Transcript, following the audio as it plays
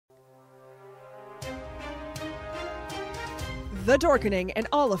The Dorkening and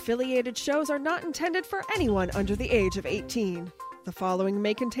all affiliated shows are not intended for anyone under the age of 18. The following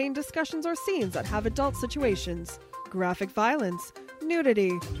may contain discussions or scenes that have adult situations, graphic violence,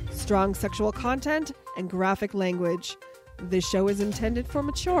 nudity, strong sexual content, and graphic language. This show is intended for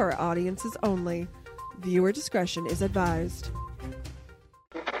mature audiences only. Viewer discretion is advised.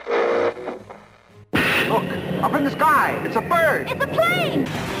 Look, up in the sky, it's a bird! It's a plane!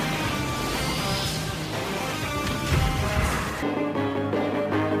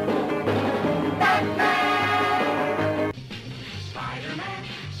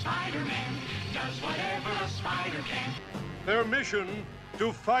 Spider-Man does whatever a spider can. Their mission,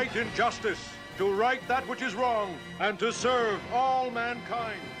 to fight injustice, to right that which is wrong, and to serve all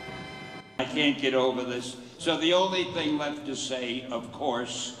mankind. I can't get over this, so the only thing left to say, of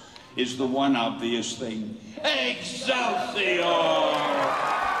course, is the one obvious thing. Excelsior!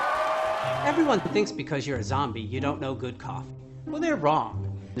 Everyone thinks because you're a zombie, you don't know good coffee. Well, they're wrong.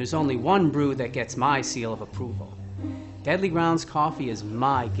 There's only one brew that gets my seal of approval. Deadly Grounds coffee is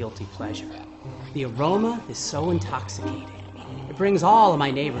my guilty pleasure. The aroma is so intoxicating. It brings all of my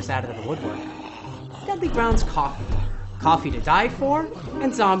neighbors out of the woodwork. Deadly Grounds coffee. Coffee to die for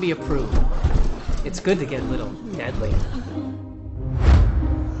and zombie approved. It's good to get a little deadly.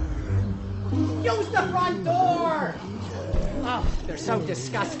 Use the front door! Oh, they're so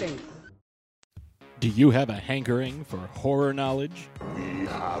disgusting. Do you have a hankering for horror knowledge? We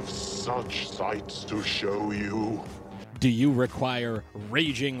have such sights to show you. Do you require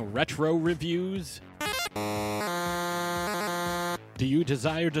raging retro reviews? Do you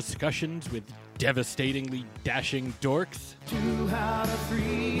desire discussions with devastatingly dashing dorks?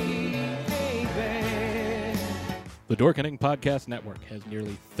 The Dorkening Podcast Network has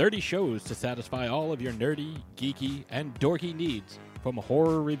nearly 30 shows to satisfy all of your nerdy, geeky, and dorky needs, from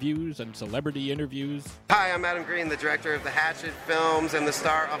horror reviews and celebrity interviews. Hi, I'm Adam Green, the director of the Hatchet films and the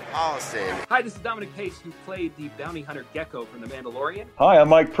star of Holliston. Hi, this is Dominic Pace, who played the bounty hunter Gecko from The Mandalorian. Hi, I'm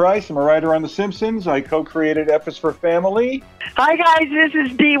Mike Price. I'm a writer on The Simpsons. I co-created F is for Family. Hi, guys. This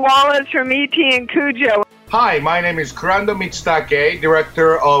is Dee Wallace from E.T. and Cujo. Hi, my name is Kurando Mitsutake,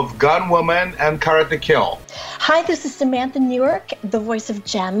 director of Gun Woman and Karate Kill. Hi, this is Samantha Newark, the voice of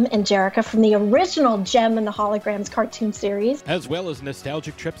Jem and Jerrica from the original Jem and the Holograms cartoon series. As well as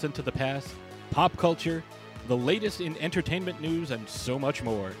nostalgic trips into the past, pop culture, the latest in entertainment news, and so much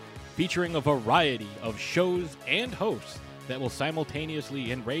more. Featuring a variety of shows and hosts that will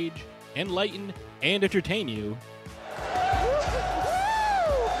simultaneously enrage, enlighten, and entertain you.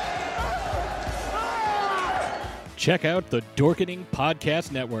 Check out the Dorkening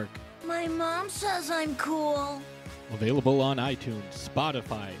Podcast Network. My mom says I'm cool. Available on iTunes,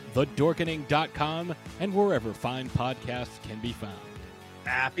 Spotify, thedorkening.com, and wherever fine podcasts can be found.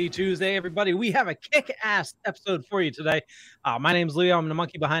 Happy Tuesday, everybody. We have a kick-ass episode for you today. My name's Leo. I'm the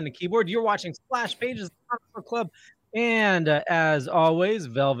monkey behind the keyboard. You're watching Splash Pages Club. And as always,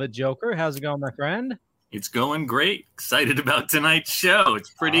 Velvet Joker. How's it going, my friend? It's going great. Excited about tonight's show. It's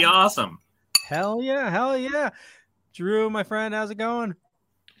pretty awesome. Hell yeah. Hell yeah. Drew, my friend, how's it going?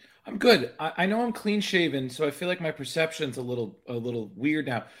 I'm good. I know I'm clean shaven, so I feel like my perception's a little weird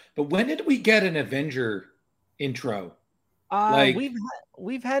now. But when did we get an Avenger intro?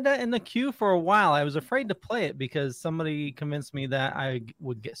 We've had that in the queue for a while. I was afraid to play it because somebody convinced me that I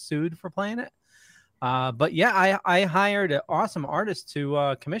would get sued for playing it. But yeah, I hired an awesome artist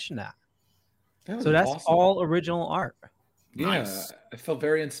to commission that. So that's awesome. All original art. Yeah, nice. I felt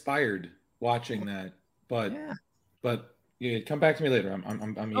very inspired watching that. But yeah, come back to me later.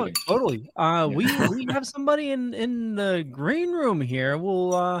 I'm eating. Totally. We have somebody in the green room here.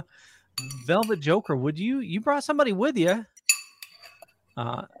 We'll Velvet Joker. Would you brought somebody with you?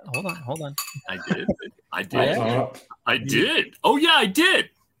 Hold on. I did. Yeah. I did. Oh yeah, I did.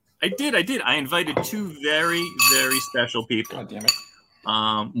 I invited two very, very special people. God damn it.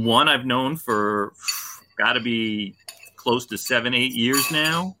 One I've known for gotta be close to 7-8 years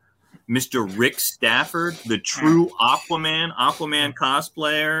now. Mr. Rick Stafford, the true Aquaman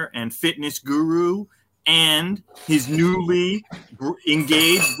cosplayer and fitness guru, and his newly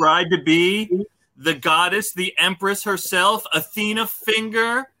engaged bride-to-be, the goddess, the empress herself, Athena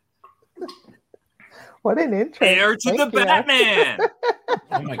Finger. What an intro. Heir to the Batman.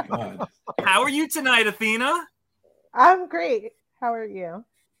 Oh, my God. How are you tonight, Athena? I'm great. How are you?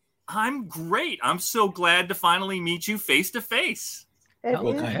 I'm great. I'm so glad to finally meet you face to face. It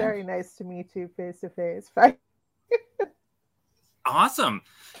is very nice to meet you face to face. Awesome.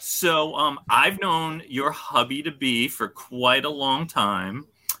 So I've known your hubby-to-be for quite a long time.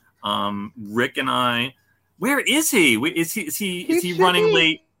 Rick and I, where is he? Is he running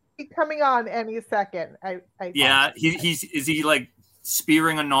late? coming on any second. Yeah, is he like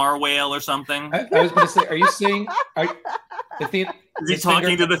spearing a narwhal or something? I was going to say, are you saying? Is he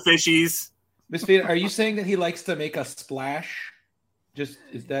talking to the fishies? Miss Vita, are you saying that he likes to make a splash? Just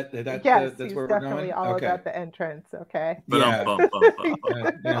is that yes, that's he's where we're definitely going? all Okay. about the entrance. Okay. Yeah.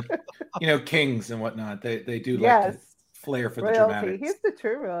 You know, kings and whatnot. They do like to flair for royalty. the dramatics. He's the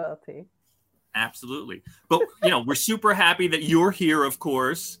true royalty. Absolutely. But we're super happy that you're here, of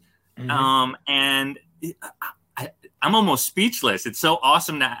course. Mm-hmm. And I'm almost speechless. It's so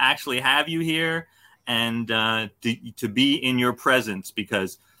awesome to actually have you here and to be in your presence,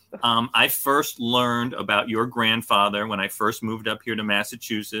 because I first learned about your grandfather when I first moved up here to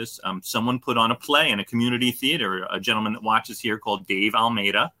Massachusetts. Someone put on a play in a community theater, a gentleman that watches here called Dave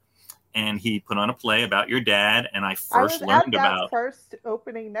Almeida, and he put on a play about your dad. And I first learned about first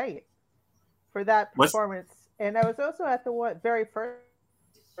opening night for that performance, and I was also at the very first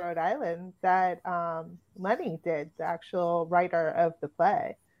Rhode Island that Lenny did, the actual writer of the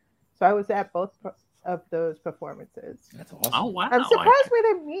play. So I was at both of those performances. That's awesome. Oh wow! I'm surprised we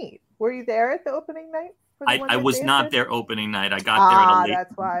didn't meet. Were you there at the opening night? I was not there opening night. I got there at a late.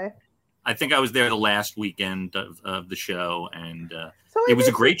 That's why. I think I was there the last weekend of the show, and it was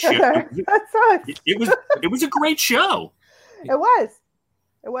a great show. That sucks. It was a great show. It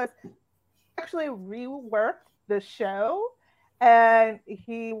was. Actually reworked the show, and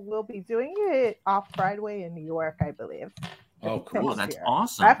he will be doing it off Broadway in New York, I believe. Oh, cool! That's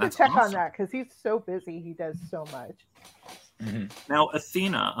awesome. I have to check on that because he's so busy. He does so much. Mm-hmm. Now,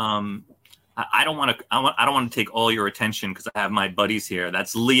 Athena, I don't want to take all your attention because I have my buddies here.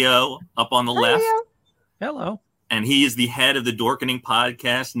 That's Leo up on the left. Leo. Hello. And he is the head of the Dorkening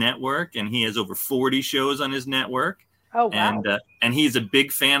Podcast Network, and he has over 40 shows on his network. Oh, wow. And he's a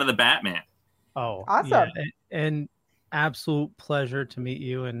big fan of the Batman. Oh, awesome! Yeah, and absolute pleasure to meet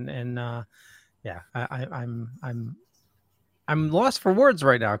you. I'm lost for words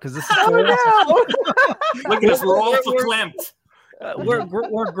right now because this is no. Look at us, we're all verklempt.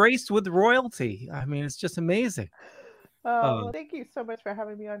 We're graced with royalty. I mean, it's just amazing. Oh, thank you so much for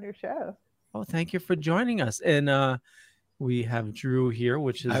having me on your show. Oh, thank you for joining us. And we have Drew here,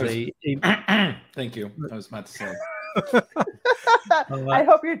 which is Thank you. I was about to say. I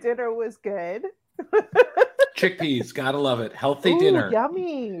hope your dinner was good. Chickpeas, gotta love it. Healthy dinner.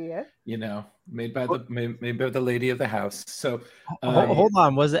 Yummy. You know, made by the lady of the house. So hold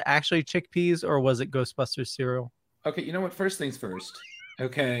on, was it actually chickpeas or was it Ghostbusters cereal? Okay, you know what? First things first.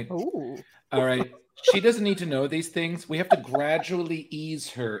 Okay. Ooh. All right. She doesn't need to know these things. We have to gradually ease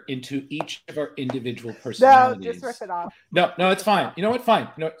her into each of our individual personalities. No, just rip it off. No, it's fine. You know what? Fine.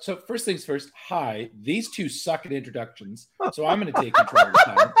 No. So first things first. Hi. These two suck at introductions, so I'm going to take control of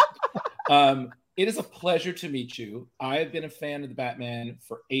the time. It is a pleasure to meet you. I have been a fan of the Batman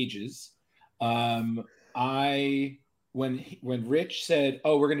for ages. When Rich said,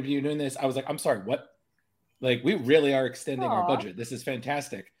 "Oh, we're going to be doing this," I was like, "I'm sorry, what?" Like, we really are extending our budget. This is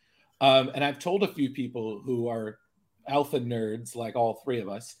fantastic. And I've told a few people who are alpha nerds, like all three of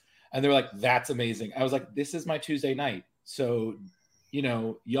us, and they're like, "That's amazing." I was like, "This is my Tuesday night, so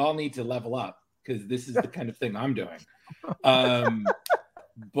y'all need to level up because this is the kind of thing I'm doing."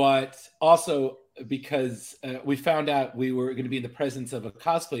 But also because we found out we were going to be in the presence of a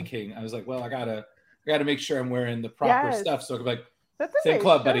cosplay king, I was like, "Well, I gotta make sure I'm wearing the proper stuff." So I'm like, "That's same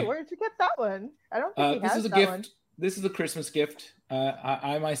club, buddy." Where'd you get that one? I don't think this is a that gift. One. This is a Christmas gift.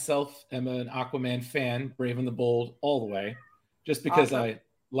 I myself am an Aquaman fan, Brave and the Bold all the way, just because I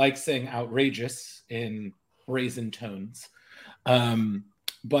like saying outrageous in brazen tones.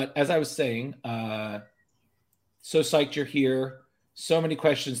 But as I was saying, so psyched you're here. So many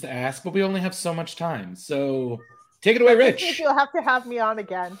questions to ask, but we only have so much time. So take it away, Rich. You'll have to have me on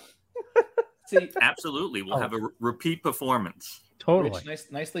again. See, absolutely, we'll have a repeat performance. Totally, Rich,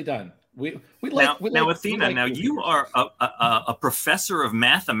 nicely done. Now, Athena. You are a professor of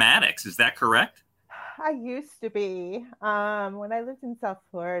mathematics. Is that correct? I used to be. When I lived in South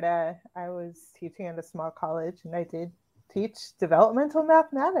Florida, I was teaching at a small college, and I did teach developmental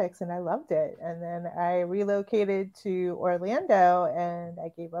mathematics, and I loved it. And then I relocated to Orlando, and I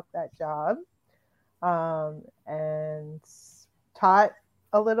gave up that job and taught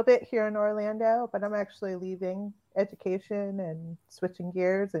a little bit here in Orlando, but I'm actually leaving education and switching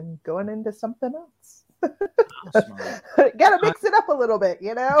gears and going into something else. Gotta mix it up a little bit,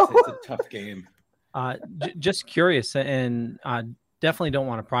 It's a tough game. Just curious, and definitely don't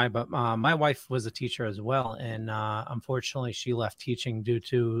want to pry, but my wife was a teacher as well, and unfortunately she left teaching due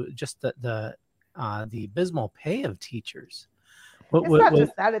to just the abysmal pay of teachers. It's not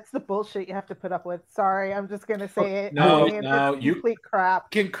just that; it's the bullshit you have to put up with. Sorry, I'm just gonna say it. No, no, you complete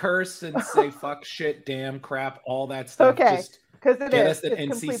crap. Can curse and say fuck, shit, damn, crap, all that stuff. Okay, because get us an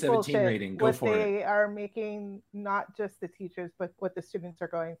NC-17 rating. Go for it. What they are making, not just the teachers, but what the students are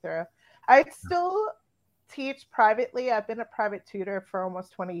going through. I still teach privately. I've been a private tutor for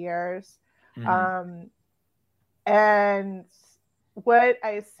almost 20 years. Mm-hmm. And what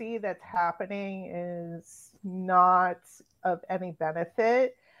I see that's happening is not of any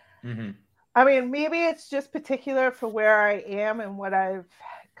benefit. Mm-hmm. I mean, maybe it's just particular for where I am and what I've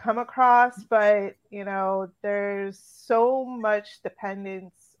come across, but there's so much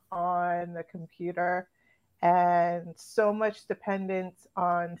dependence on the computer and so much dependence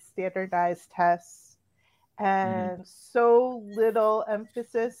on standardized tests and so little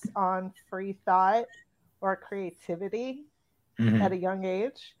emphasis on free thought or creativity at a young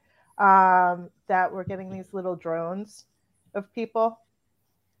age, that we're getting these little drones of people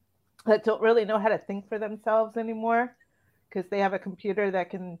that don't really know how to think for themselves anymore, because they have a computer that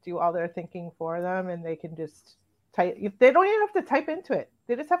can do all their thinking for them, and they can just type. They don't even have to type into it.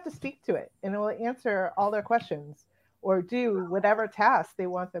 They just have to speak to it, and it will answer all their questions or do whatever task they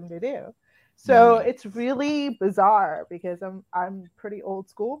want them to do. So it's really bizarre, because I'm pretty old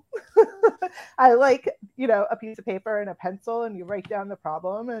school. I like, a piece of paper and a pencil, and you write down the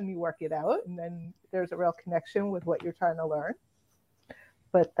problem and you work it out, and then there's a real connection with what you're trying to learn.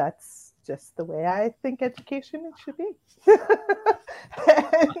 But that's just the way I think education should be.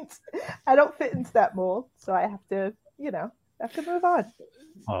 And I don't fit into that mold, so I have to, move on.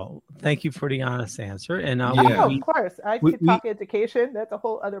 Oh, thank you for the honest answer. And of course, I could talk education. That's a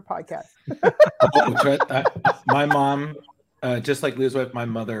whole other podcast. My mom, just like Leah's wife, my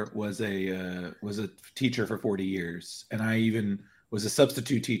mother was a teacher for 40 years, and I even was a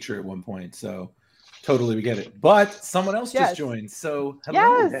substitute teacher at one point. So totally, we get it. But someone else just joined. So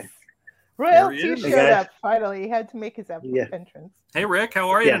hello. Yes. Royalty showed up finally. He had to make his entrance. Hey, Rick, how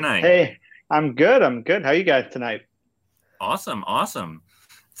are you tonight? Hey, I'm good. How are you guys tonight? Awesome.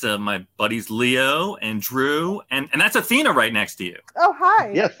 It's my buddies Leo and Drew, and that's Athena right next to you. Oh,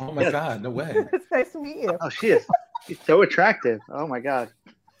 hi. Yes. Oh my God, no way. It's nice to meet you. Oh, she is. She's so attractive. Oh my God.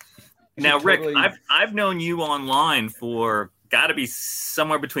 Now, Rick, I've known you online for got to be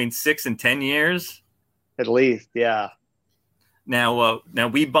somewhere between 6 and 10 years. At least, yeah. Now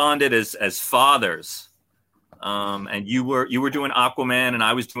we bonded as fathers, and you were doing Aquaman, and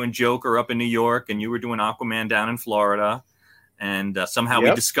I was doing Joker up in New York, and you were doing Aquaman down in Florida, and somehow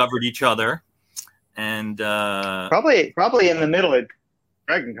we discovered each other, and probably in the middle of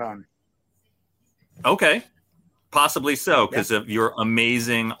Dragon Con. Okay, possibly so, because of your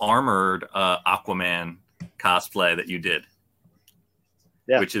amazing armored Aquaman cosplay that you did,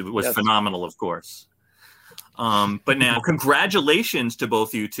 which was phenomenal, of course. But now, congratulations to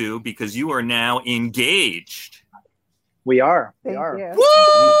both you two, because you are now engaged. We are. Thank you.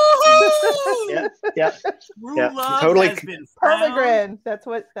 Totally. Permagrin. That's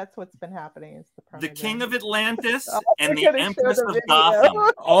what's been happening. Is the King of Atlantis and the Empress of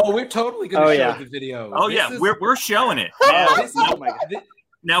Gotham. Oh, we're totally going to show the video. Oh, yeah, we're showing it.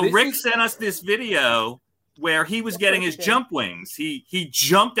 Now, Rick sent us this video where he was getting his jump wings. He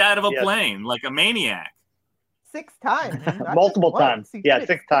jumped out of a plane like a maniac. 6 times. Multiple times. Yeah,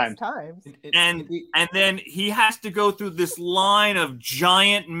 6 times. And then he has to go through this line of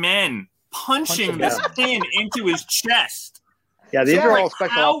giant men punching this pin into his chest. Yeah, these are all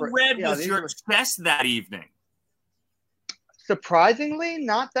special. How red was your chest that evening? Surprisingly,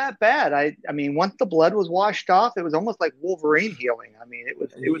 not that bad. I mean, once the blood was washed off, it was almost like Wolverine healing. I mean, it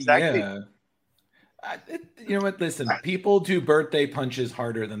was actually. You know what? Listen, people do birthday punches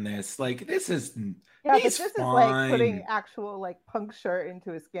harder than this. Like, this is. Yeah, but this is like putting actual puncture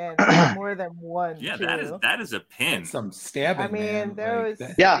into his skin more than one. Yeah, that is a pin. That's some stabbing. I mean, there was No,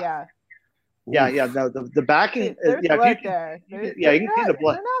 the backing. There's blood there. You can see the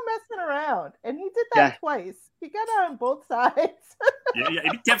blood. They're not messing around, and he did that twice. He got it on both sides.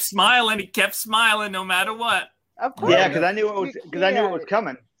 yeah, he kept smiling. He kept smiling no matter what. Of course. Yeah, because I knew it was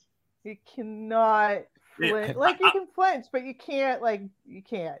coming. You cannot. You can flinch, but you can't.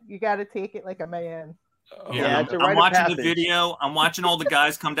 You got to take it like a man. Yeah, I'm watching the video. I'm watching all the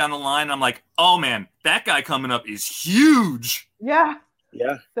guys come down the line. I'm like, oh man, that guy coming up is huge. Yeah.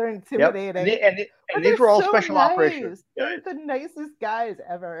 Yeah. They're intimidating. And these were all special operations. They're the nicest guys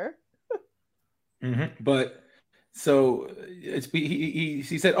ever. But so he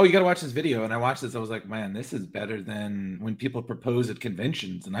said, "Oh, you got to watch this video," and I watched this. I was like, "Man, this is better than when people propose at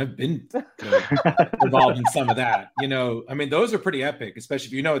conventions." And I've been involved in some of that. I mean, those are pretty epic, especially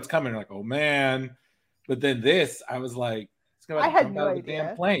if you know it's coming. You're like, "Oh man!" But then this, I was like, "It's go I ahead had and no jump out of the idea.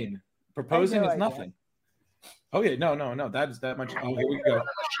 damn plane. Proposing no is idea. nothing. Oh yeah, no. That is that much. Oh, here we go.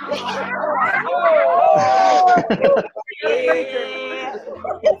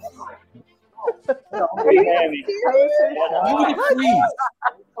 Why would it freeze?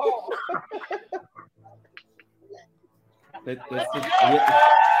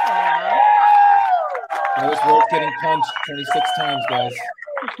 That was worth getting punched 26 times, guys.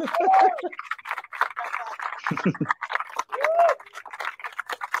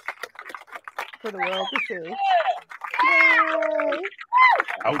 For the world to see. Yay!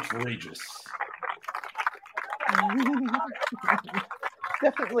 Outrageous.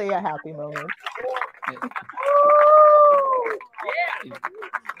 Definitely a happy moment.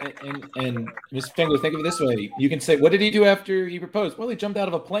 And Miss Fingo, think of it this way: you can say, "What did he do after he proposed?" Well, he jumped out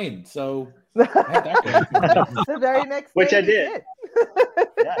of a plane. So I had that going. The very next Which day I he did.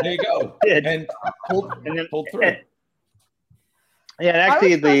 There you go. And pulled through. Yeah, and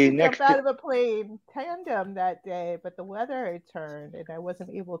actually, I was supposed the to next jump out of a plane tandem that day, but the weather had turned and I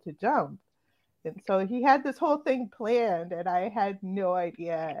wasn't able to jump. And so he had this whole thing planned, and I had no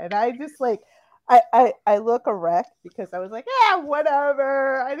idea. And I just I look a wreck because I was like, yeah,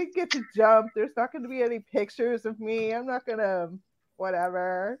 whatever. I didn't get to jump. There's not going to be any pictures of me. I'm not going to,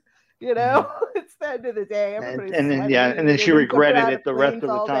 whatever. You know, it's the end of the day. Everybody's and then sweating, and then she jumping regretted out it of the rest of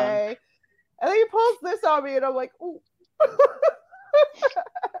planes the all time. day. And then he pulls this on me, and I'm like, ooh.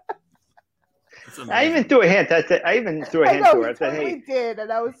 I even threw a hint. I even threw a hint to her. I said, totally "Hey," did,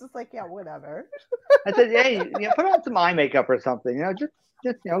 and I was just like, yeah, whatever. I said, "Hey, put on some eye makeup or something.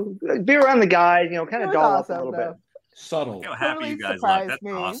 Just be around the guys. Kind It of was doll awesome, up a little bit." Subtle. Look how happy Totally you guys look. surprised That's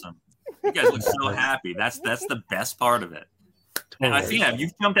me. awesome. You guys look so happy. That's the best part of it. And I see, have you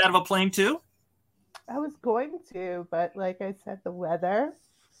jumped out of a plane too? I was going to, but like I said, the weather.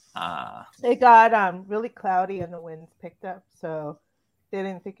 Ah. It got really cloudy and the winds picked up, so they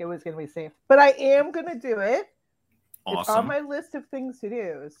didn't think it was going to be safe. But I am going to do it. It's on Awesome. my list of things to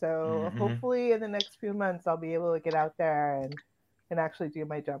do. So hopefully in the next few months, I'll be able to get out there and actually do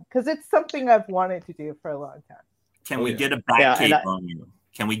my jump. Because it's something I've wanted to do for a long time. Can we get a bat cape on you?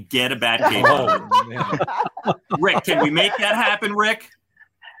 Can we get a bat cape on you? Rick, can we make that happen, Rick?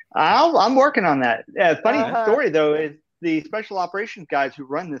 I'm working on that. Funny Uh-huh. story though is the special operations guys who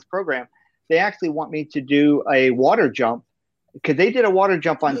run this program. They actually want me to do a water jump because they did a water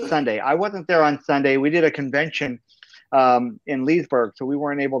jump on Sunday. I wasn't there on Sunday. We did a convention in Leesburg, so we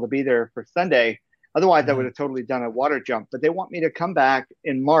weren't able to be there for Sunday. Otherwise, I would have totally done a water jump. But they want me to come back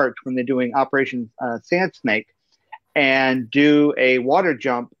in March when they're doing Operation Sand Snake and do a water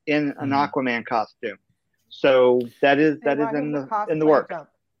jump in an Aquaman costume. So that is in the work.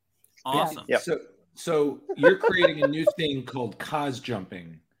 Awesome. Yep. So you're creating a new thing called cos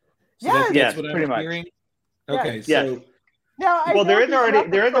jumping. So Yes. Yes, what pretty I'm much. hearing? Yes. Okay, Yes. so Now, I Well, know there is he's already-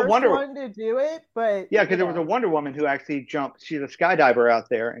 not there the is a first Wonder- one to do it, but Yeah, because there was a Wonder Woman who actually jumped. She's a skydiver out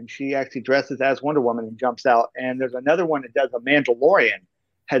there, and she actually dresses as Wonder Woman and jumps out. And there's another one that does a Mandalorian,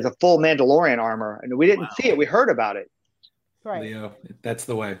 has a full Mandalorian armor, and we didn't see it. We heard about it. right. Leo, that's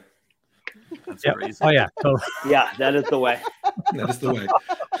the way. That's Yep. crazy. Oh yeah, totally. Yeah, that is the way. That is the way.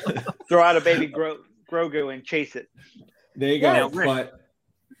 Throw out a baby Grogu and chase it. There you Yeah. go. But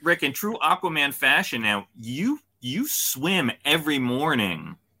Rick, in true Aquaman fashion, now you swim every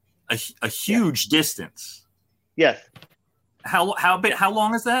morning a huge distance. Yes. How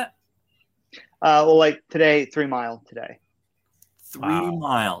long is that? Well, like today, 3 miles today. 3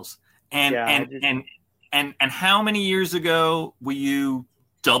 miles. And Yeah, and how many years ago will you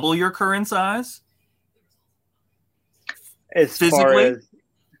double your current size? As far Physically? as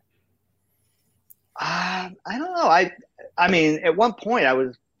I don't know. I mean, at one point I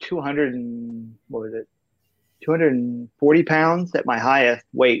was 200 and what was it? 240 pounds at my highest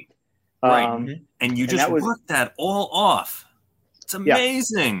weight. Right. And you just that was- worked that all off. It's Yeah.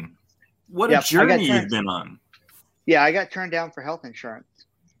 amazing. What a Yep, I got journey you've turned- been on. Yeah, I got turned down for health insurance,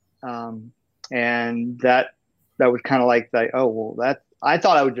 and that was kind of like, oh well, that I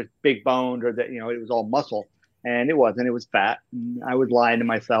thought I was just big boned or that it was all muscle, and it wasn't. It was fat. And I was lying to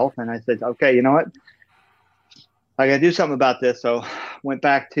myself, and I said, okay, you know what? I got to do something about this. So went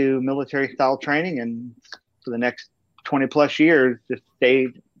back to military style training, and for the next 20 plus years, just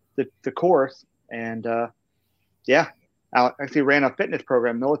stayed the course. And yeah, I actually ran a fitness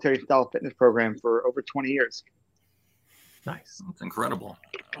program, military style fitness program for over 20 years. Nice. That's incredible.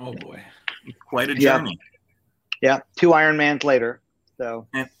 oh boy. Quite a Yeah. journey. Yeah, 2 Ironmans later. So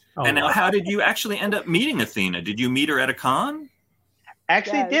And Oh, now, wow. how did you actually end up meeting Athena? Did you meet her at a con?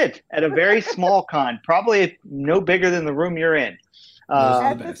 actually Yes. did at a very small con, probably no bigger than the room you're in. Those are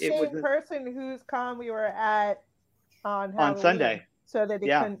At the the best. It same was- person whose con we were at on Halloween, Sunday. so that he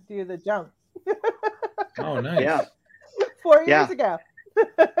Yeah. couldn't do the jump. Oh, nice. Yeah. 4 Yeah. years ago.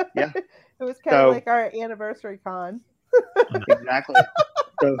 Yeah. It was kind of So- like our anniversary con. Exactly.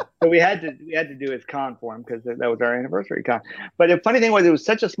 So we had to do his con for him because that was our anniversary con. But the funny thing was, it was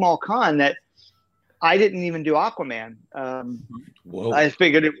such a small con that I didn't even do Aquaman. Whoa. I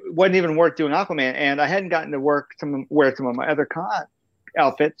figured it wasn't even worth doing Aquaman, and I hadn't gotten to wear some of my other con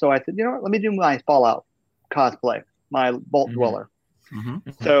outfits. So I said, you know what? Let me do my Fallout cosplay, my Vault Dweller.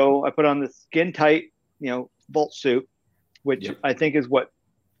 So I put on this skin tight, Vault suit, which I think is what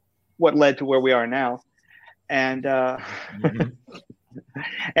led to where we are now. And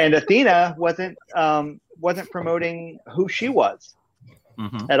and Athena wasn't promoting who she was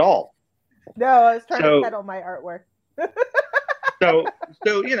at all. No, I was trying So- to peddle my artwork. So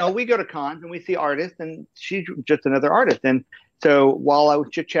we go to cons and we see artists, and she's just another artist. And so while I was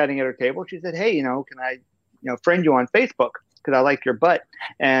chit chatting at her table, she said, "Hey, can I, friend you on Facebook because I like your butt?"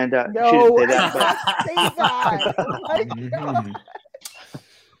 And she No, didn't say that, but say that. Oh my God.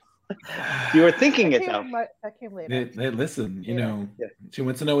 you were thinking it That though. came, that came later. They listen, she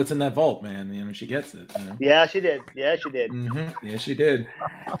wants to know what's in that vault, man. She gets it. Yeah, she did. Yeah, she did. Yeah, she did.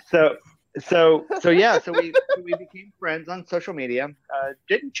 So we became friends on social media.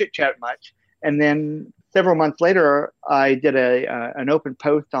 Didn't chit chat much, and then several months later, I did an open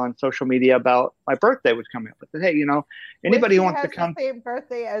post on social media about my birthday was coming up. I said, "Hey, anybody who wants to come?" The same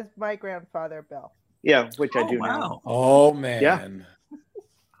birthday as my grandfather, Bill. Yeah, which I do now. Oh man. Yeah.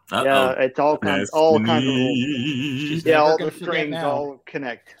 Yeah, it's all kinds of rules. Yeah, all the strings all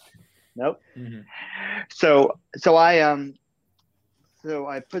connect. Nope. So I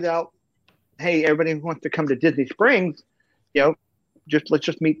put out, hey, everybody who wants to come to Disney Springs, let's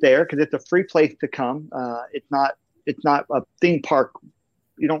just meet there because it's a free place to come. It's not a theme park.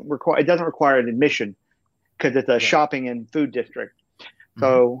 It doesn't require an admission because it's a shopping and food district.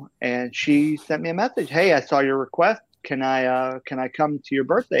 So, and she sent me a message. Hey, I saw your request. Can I come to your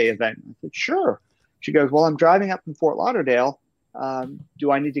birthday event? I said, sure. She goes, well, I'm driving up from Fort Lauderdale.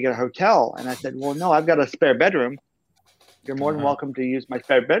 Do I need to get a hotel? And I said, well, no, I've got a spare bedroom. You're more than welcome to use my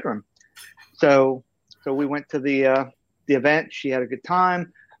spare bedroom. So we went to the event. She had a good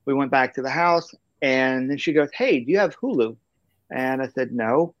time. We went back to the house, and then she goes, hey, do you have Hulu? And I said,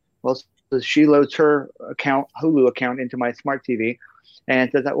 no. Well, so she loads her Hulu account into my smart TV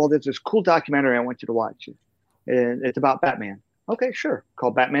and says, well, there's this cool documentary I want you to watch. And it's about Batman. Okay, sure.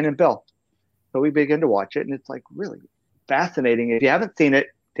 Called Batman and Bill. So we begin to watch it, and it's like really fascinating. If you haven't seen it,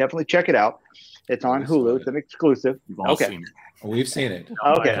 definitely check it out. It's on Hulu. It's an exclusive. Okay. We've seen it.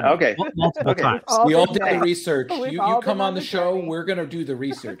 Okay. Multiple times. We all did the research. We've You all come been on on the the show. journey. We're gonna do the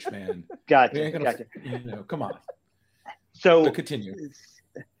research, man. Gotcha. We ain't gonna, Gotcha. come on. So But continue.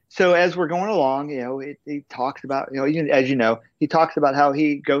 So as we're going along, he talks about, as you know, he talks about how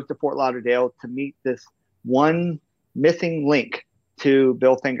he goes to Fort Lauderdale to meet this one missing link to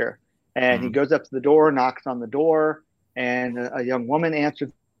Bill Finger. And he goes up to the door, knocks on the door, and a young woman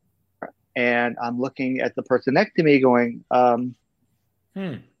answers. And I'm looking at the person next to me going,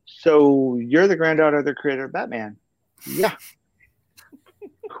 so you're the granddaughter of the creator of Batman? Yeah.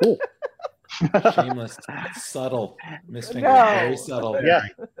 Cool. Shameless, subtle, Miss Finger, No. very subtle. Yeah.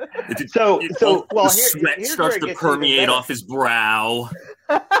 So well, the sweat here's starts where it to gets even permeate better. off his brow.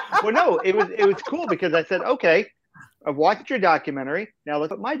 Well, no, it was cool because I said, okay, I've watched your documentary. Now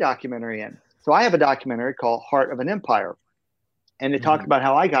let's put my documentary in. So I have a documentary called Heart of an Empire, and it talks about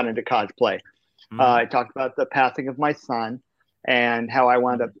how I got into cosplay. It talked about the passing of my son and how I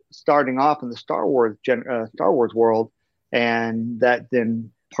wound up starting off in the Star Wars world, and that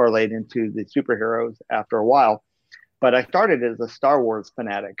then parlayed into the superheroes after a while. But I started as a Star Wars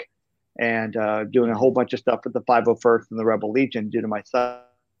fanatic and doing a whole bunch of stuff with the 501st and the Rebel Legion due to my son.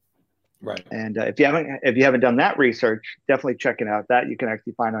 Right. And if you haven't done that research, definitely check it out. That you can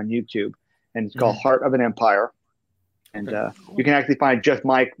actually find on YouTube, and it's called Heart of an Empire. And you can actually find just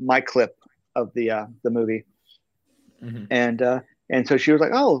my clip of the movie. And so she was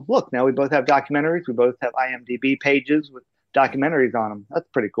like, oh, look, now we both have documentaries. We both have IMDb pages with documentaries on them. That's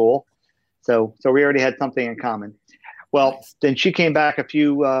pretty cool. So we already had something in common. Well, then she came back a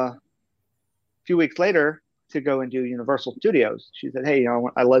few weeks later to go and do Universal Studios. She said, hey,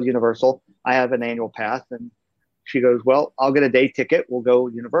 I love Universal. I have an annual pass. And she goes, well, I'll get a day ticket. We'll go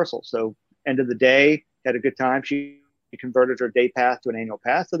Universal. So end of the day, had a good time. She converted her day pass to an annual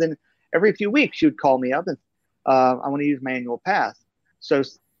pass. So then every few weeks she would call me up and I want to use my annual pass. So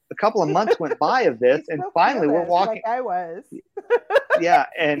a couple of months went by of this, and finally we're walking. Like I was. Yeah,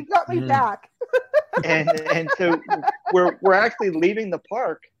 and he got me back. and so we're actually leaving the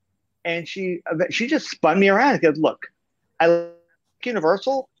park, And she just spun me around and said, look, I like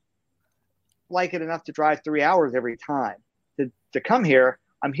Universal, like it enough to drive 3 hours every time to come here.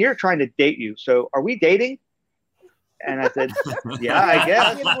 I'm here trying to date you. So are we dating? And I said, yeah, I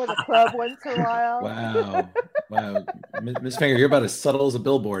guess. Get with a club once in a while. Wow. Miss Finger, you're about as subtle as a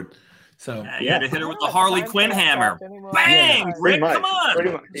billboard. So you had to hit her with the Harley Quinn hammer. Bang! Yeah. Rick, come on.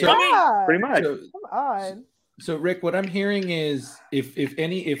 Pretty much. Come on. So Rick, what I'm hearing is if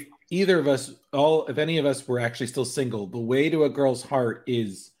any of us were actually still single, the way to a girl's heart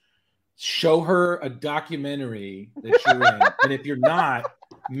is show her a documentary that you're in. And if you're not,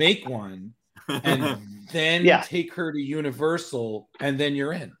 make one and then take her to Universal and then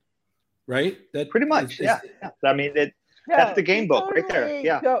you're in. Right? That pretty much. Yeah. I mean, that's the game book right there.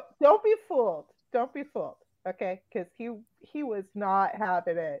 Yeah. Don't be fooled. Don't be fooled. Okay, because he was not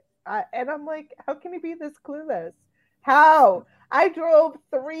having it. And I'm like, how can he be this clueless? How? I drove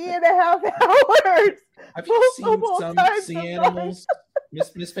 3.5 hours. Have you seen some sea animals?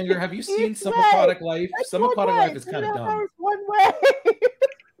 Miss Finger, have you seen some aquatic life? Some aquatic life is kind of dumb. One way.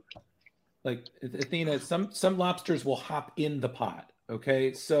 Like Athena, some lobsters will hop in the pot.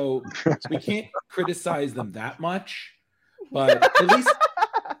 Okay, so we can't criticize them that much, but at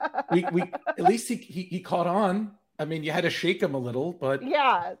least he caught on. I mean, you had to shake him a little, but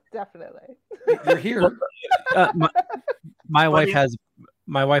yeah, definitely. You're here. My wife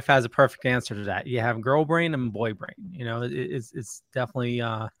has a perfect answer to that. You have girl brain and boy brain. You know, it's definitely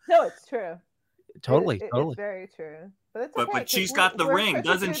no, it's true. Totally. It's very true. But she's got the ring,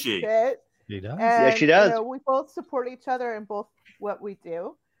 doesn't she? She does. Yeah, she does. You know, we both support each other in both what we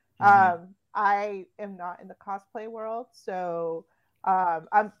do. I am not in the cosplay world, so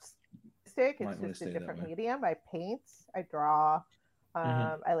I'm stick. It's just a different medium. I paint, I draw,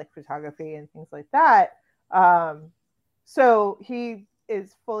 I like photography and things like that. So he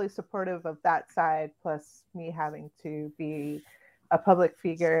is fully supportive of that side, plus me having to be a public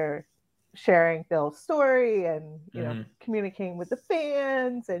figure, sharing Bill's story and you know communicating with the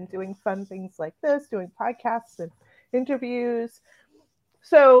fans and doing fun things like this, doing podcasts and interviews.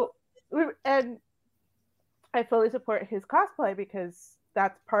 So and I fully support his cosplay because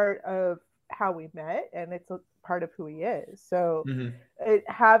that's part of how we met and it's a part of who he is. So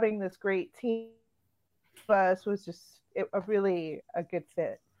having this great team of us was just a really a good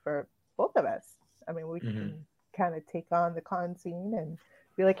fit for both of us. I mean, we can kind of take on the con scene and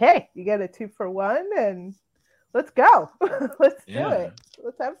be like, hey, you get a 2-for-1 and let's go. Let's do it.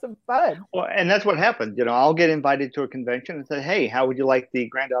 Let's have some fun. Well, and that's what happened. You know, I'll get invited to a convention and say, hey, how would you like the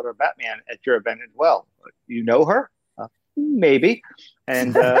granddaughter of Batman at your event as well? You know her? Maybe.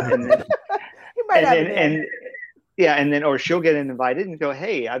 And then, you might and then or she'll get invited and go,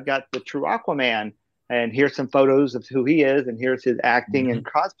 hey, I've got the true Aquaman and here's some photos of who he is and here's his acting and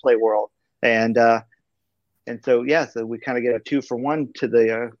cosplay world. And so so we kind of get a 2-for-1 to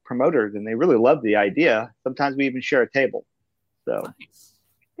the promoters and they really love the idea. Sometimes we even share a table. So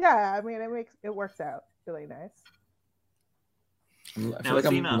yeah, I mean it works out really nice. I feel like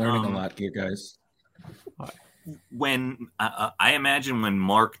I'm learning a lot here, guys. When I imagine when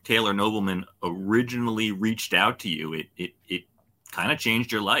Mark Taylor Nobleman originally reached out to you, it kind of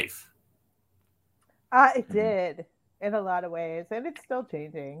changed your life. It did in a lot of ways, and it's still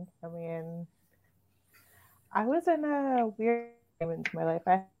changing. I mean, I was in a weird time into my life.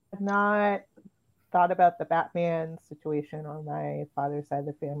 I had not thought about the Batman situation on my father's side of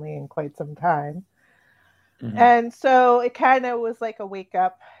the family in quite some time. And so it kind of was like a wake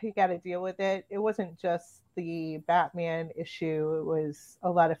up. You got to deal with it. It wasn't just the Batman issue. It was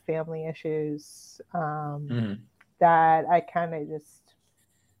a lot of family issues that I kind of just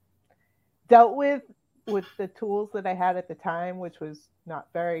dealt with the tools that I had at the time, which was not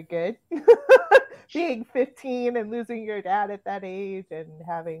very good. Being 15 and losing your dad at that age and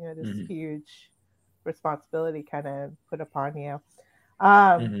having this huge responsibility kind of put upon you.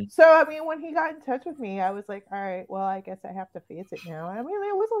 So, I mean, when he got in touch with me, I was like, all right, well, I guess I have to face it now. I mean,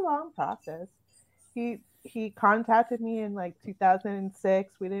 it was a long process. He contacted me in like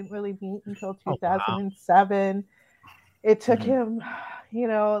 2006. We didn't really meet until 2007. Wow. It took him, you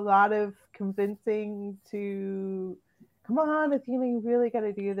know, a lot of convincing to come on, Athena, you really got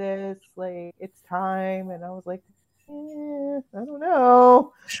to do this. Like, it's time. And I was like, I don't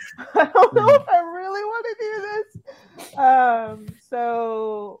know. I don't know if I really want to do this.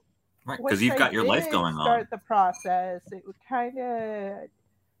 So, right, because you've got your life going on. Start the process. It would kind of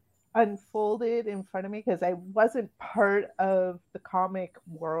unfolded in front of me because I wasn't part of the comic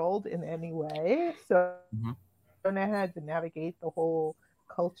world in any way. So, and I had to navigate the whole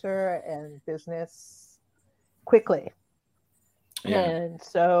culture and business quickly. And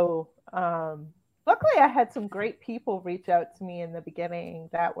so luckily I had some great people reach out to me in the beginning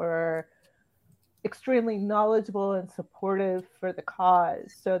that were extremely knowledgeable and supportive for the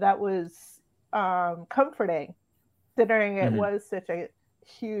cause. So that was comforting, considering it was such a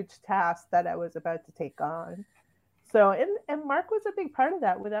huge task that I was about to take on. So, and Mark was a big part of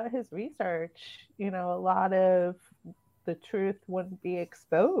that. Without his research, a lot of the truth wouldn't be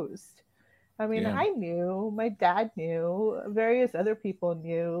exposed. I mean, I knew, my dad knew, various other people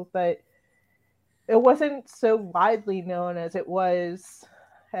knew, but it wasn't so widely known as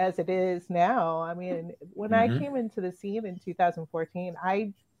it is now. I mean, when I came into the scene in 2014,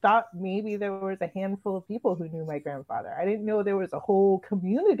 I thought maybe there was a handful of people who knew my grandfather. I didn't know there was a whole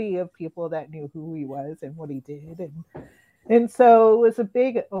community of people that knew who he was and what he did. And so it was a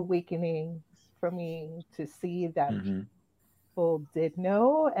big awakening for me to see that people did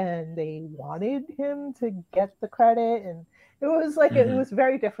know and they wanted him to get the credit. And it was like, it was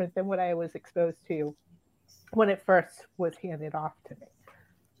very different than what I was exposed to when it first was handed off to me.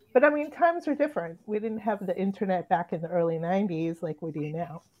 But I mean, times are different. We didn't have the internet back in the early 90s like we do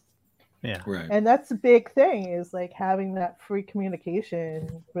now. Yeah. Right. And that's the big thing, is like having that free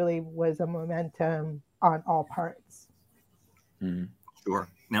communication really was a momentum on all parts. Sure.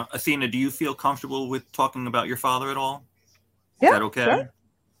 Now, Athena, do you feel comfortable with talking about your father at all? Yeah. Is that okay? Sure.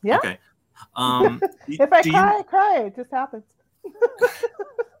 Yeah. Okay. If I cry, I cry. It just happens.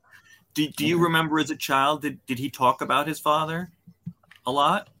 Do you remember as a child, did he talk about his father a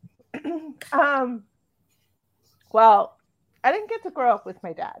lot? Well, I didn't get to grow up with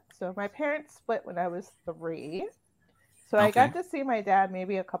my dad. So my parents split when I was 3. So I got to see my dad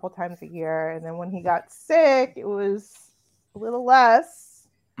maybe a couple times a year. And then when he got sick, it was a little less.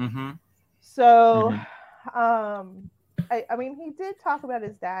 So, I mean, he did talk about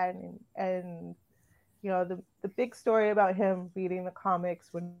his dad and the big story about him reading the comics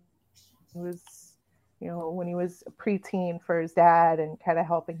when he was, when he was a preteen for his dad and kind of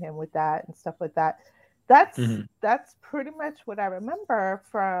helping him with that and stuff like that. That's pretty much what I remember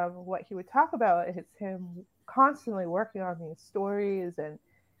from what he would talk about. It's him constantly working on these stories, and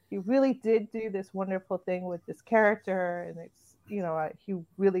he really did do this wonderful thing with this character, and it's he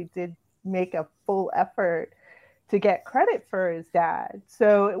really did make a full effort to get credit for his dad.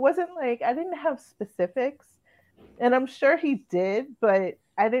 So it wasn't like I didn't have specifics, and I'm sure he did, but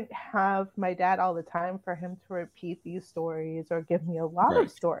I didn't have my dad all the time for him to repeat these stories or give me a lot of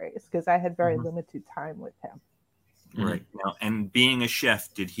stories because I had very limited time with him. Right. Now, and being a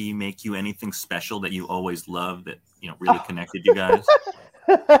chef, did he make you anything special that you always loved that, really connected you guys?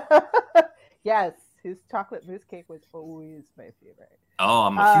 Yes. His chocolate mousse cake was always my favorite. Oh,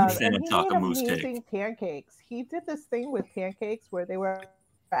 I'm a huge fan of chocolate mousse cake. Amazing pancakes. He did this thing with pancakes where they were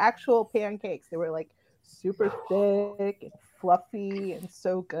actual pancakes. They were like super thick and fluffy and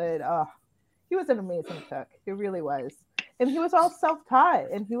so good. Oh, he was an amazing cook. He really was. And he was all self-taught,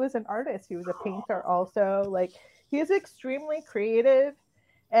 and he was an artist. He was a painter also. Like, he is extremely creative,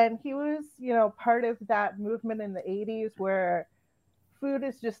 and he was, part of that movement in the 80s where food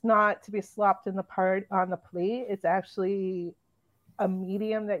is just not to be slopped on the plate. It's actually a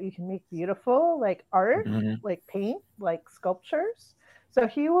medium that you can make beautiful, like art, like paint, like sculptures. So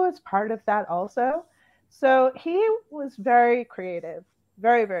he was part of that also. So he was very creative,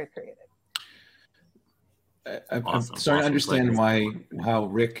 very, very creative. I'm starting to understand how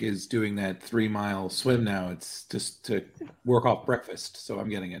Rick is doing that 3-mile swim now. It's just to work off breakfast. So I'm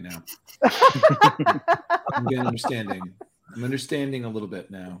getting it now. I'm getting understanding. I'm understanding a little bit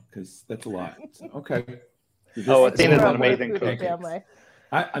now because that's a lot. So, okay. Athena's an amazing cook.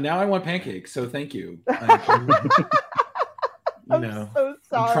 Now I want pancakes. So thank you. I'm so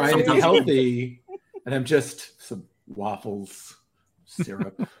sorry. I'm trying to be healthy, and I'm just some waffles,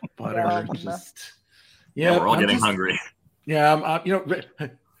 syrup, butter, just. Yeah, we're all getting hungry. Yeah,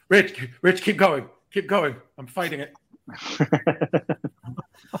 Rich, keep going. I'm fighting it.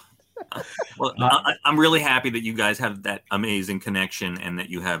 Well, I'm really happy that you guys have that amazing connection and that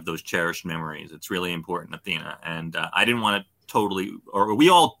you have those cherished memories. It's really important, Athena. And I didn't want to we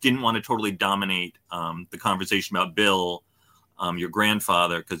all didn't want to totally dominate the conversation about Bill, your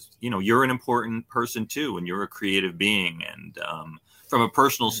grandfather, because, you're an important person too, and you're a creative being. And from a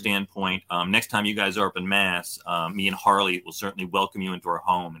personal standpoint, next time you guys are up in Mass, me and Harley will certainly welcome you into our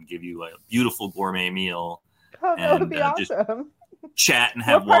home and give you a beautiful gourmet meal. Oh, that would be awesome. Just chat and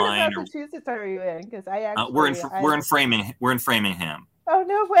have what part wine. Of Massachusetts are you in? Because I actually we're in Framingham. Oh,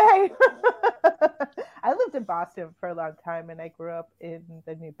 no way! I lived in Boston for a long time, and I grew up in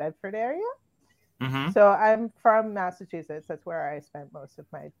the New Bedford area. So I'm from Massachusetts. That's where I spent most of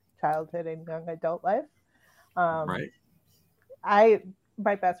my childhood and young adult life. Right.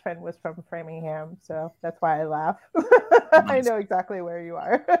 my best friend was from Framingham, so that's why I laugh. I know exactly where you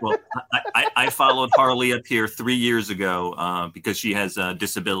are. Well, I followed Harley up here 3 years ago because she has a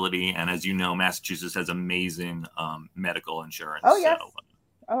disability, and as you know, Massachusetts has amazing medical insurance. Oh yes.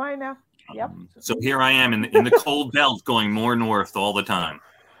 Oh, I know. Yep. So here I am in the cold belt, going more north all the time.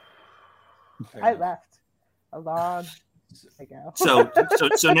 I left a long ago. So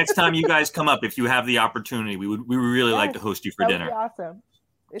next time you guys come up, if you have the opportunity, we would really like to host you for dinner. That would be awesome.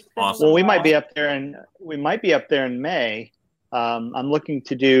 Awesome. Well, we might be up there in May. I'm looking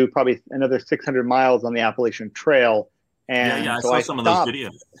to do probably another 600 miles on the Appalachian Trail, and I so saw some of those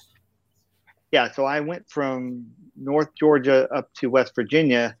videos. Yeah, so I went from North Georgia up to West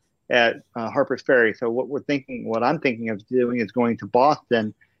Virginia at Harper's Ferry. So what I'm thinking of doing is going to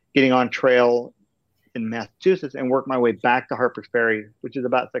Boston, getting on trail in Massachusetts, and work my way back to Harper's Ferry, which is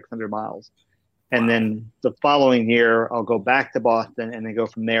about 600 miles. And then the following year, I'll go back to Boston and then go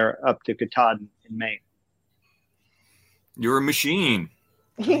from there up to Katahdin in Maine. You're a machine.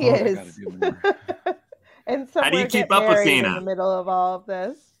 He is. And how do you keep up, Athena? In the middle of all of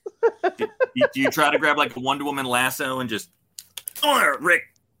this. do you try to grab like a Wonder Woman lasso and just, Rick?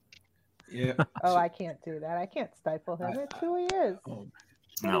 Yeah. Oh, I can't do that. I can't stifle him. It's who he is.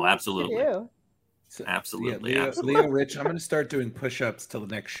 No, absolutely. Absolutely. Yeah, Leo, Rich, I'm going to start doing push-ups till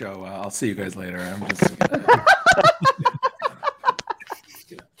the next show. I'll see you guys later. I'm just.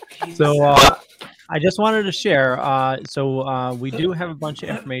 So I just wanted to share. We do have a bunch of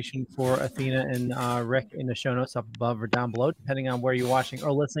information for Athena and Rick in the show notes up above or down below, depending on where you're watching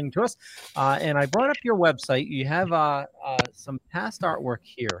or listening to us. And I brought up your website. You have some past artwork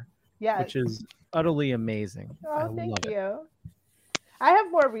here, which is utterly amazing. Oh, thank you. I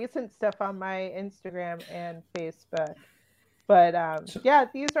have more recent stuff on my Instagram and Facebook. But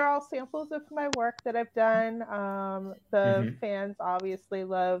these are all samples of my work that I've done. The fans obviously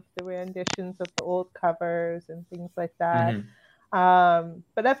love the renditions of the old covers and things like that.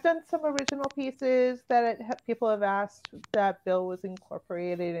 But I've done some original pieces that people have asked that Bill was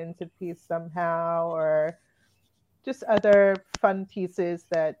incorporated into the piece somehow, or just other fun pieces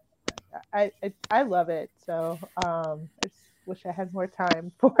that I love it. So I just wish I had more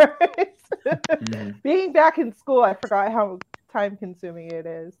time for it. Being back in school, I forgot how time consuming it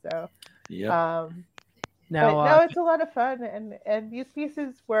is. So now it's a lot of fun, and these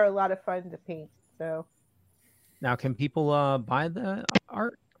pieces were a lot of fun to paint. So now, can people buy the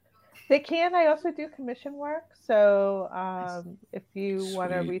art? They can. I also do commission work. So if you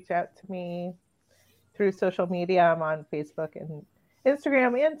want to reach out to me through social media, I'm on Facebook and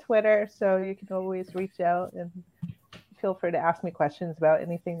Instagram and Twitter, so you can always reach out and feel free to ask me questions about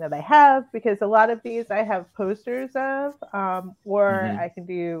anything that I have, because a lot of these I have posters of, or I can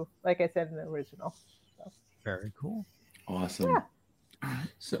do, like I said, an original. So. Very cool. Awesome. Yeah.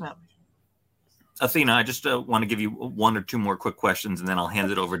 So, Athena, I just want to give you one or two more quick questions, and then I'll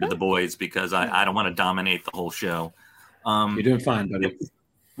hand it over to the boys, because I don't want to dominate the whole show. You're doing fine, buddy.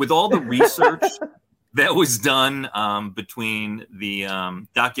 With all the research that was done between the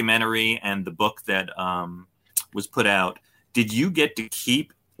documentary and the book that was put out, did you get to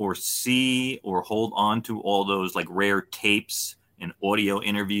keep or see or hold on to all those like rare tapes and audio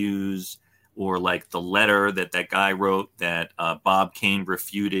interviews, or like the letter that guy wrote that Bob Kane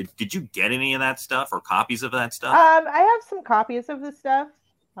refuted? Did you get any of that stuff or copies of that stuff? I have some copies of the stuff.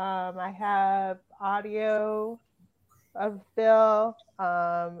 I have audio of Bill.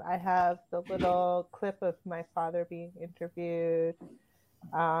 I have the little clip of my father being interviewed.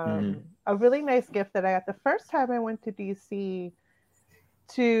 A really nice gift that I got the first time I went to DC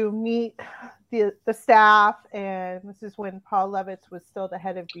to meet the staff, and this is when Paul Levitz was still the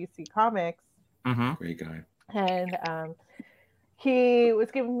head of DC Comics. Great guy. And he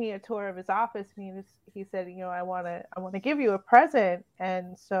was giving me a tour of his office, and he said, I want to give you a present.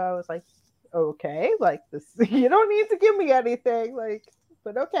 And so I was like, okay, like this, you don't need to give me anything, like,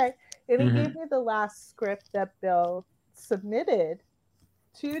 but okay. And he gave me the last script that Bill submitted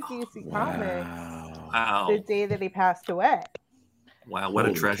to DC Comics the day that he passed away. Wow, what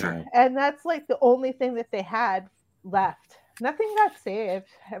a treasure. And that's like the only thing that they had left. Nothing got saved.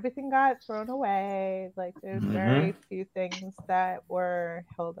 Everything got thrown away. Like there's very few things that were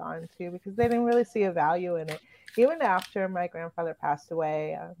held on to because they didn't really see a value in it. Even after my grandfather passed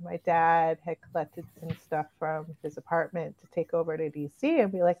away, my dad had collected some stuff from his apartment to take over to DC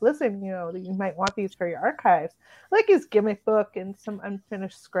and be like, listen, you might want these for your archives, like his gimmick book and some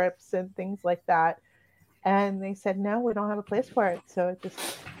unfinished scripts and things like that. And they said, no, we don't have a place for it. So it just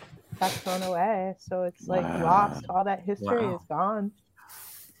got thrown away. So it's like lost. All that history is gone.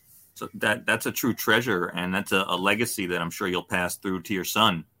 So that's a true treasure, and that's a legacy that I'm sure you'll pass through to your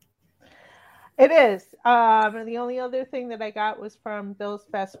son. It is. And the only other thing that I got was from Bill's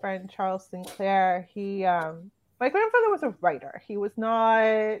best friend, Charles Sinclair. My grandfather was a writer. He was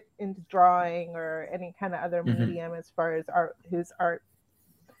not into drawing or any kind of other medium as far as his art.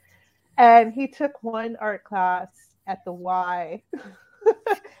 And he took one art class at the Y.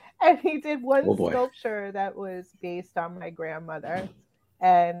 And he did one sculpture that was based on my grandmother.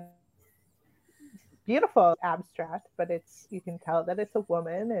 And beautiful, abstract, but you can tell that it's a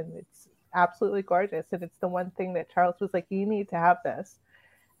woman, and it's absolutely gorgeous. And it's the one thing that Charles was like, you need to have this.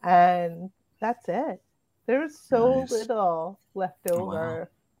 And that's it. There's so little left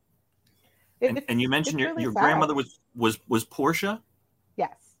over. Wow. And you mentioned your grandmother was Portia?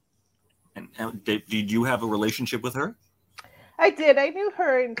 Yes. And did you have a relationship with her? I did. I knew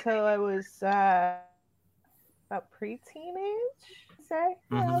her until I was about pre-teenage, say.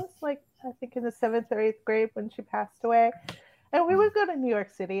 Yeah, I was like, I think in the 7th or 8th grade when she passed away. And we would go to New York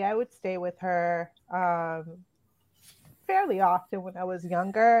City. I would stay with her fairly often when I was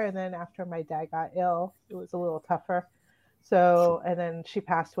younger. And then after my dad got ill, it was a little tougher. So, and then she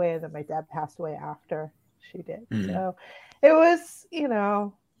passed away, and then my dad passed away after she did. So it was, it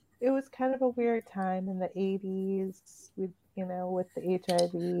was kind of a weird time in the 80s with, with the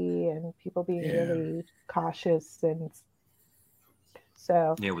HIV and people being really cautious. And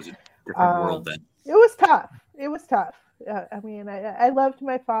so it was a different world then. It was tough. It was tough. I mean, I loved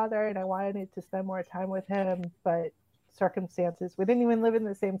my father and I wanted to spend more time with him, but circumstances, we didn't even live in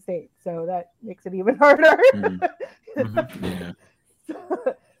the same state, so that makes it even harder. Yeah.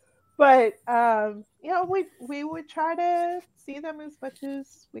 But we would try to see them as much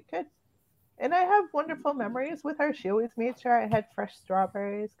as we could, and I have wonderful memories with her. She always made sure I had fresh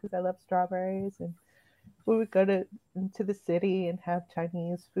strawberries because I love strawberries, and we would go into the city and have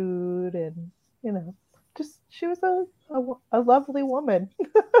Chinese food, and just she was a lovely woman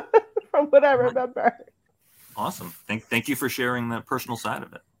from what I remember. Awesome. Thank you for sharing the personal side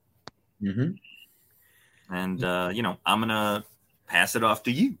of it. And I'm gonna pass it off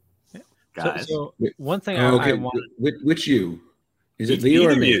to you guys. So one thing I want. Which you? Is it Leo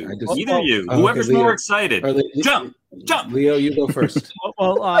or me? Either you. Whoever's more excited. Jump. Leo, you go first.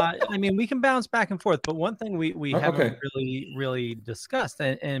 Well, I mean, we can bounce back and forth, but one thing we haven't really discussed,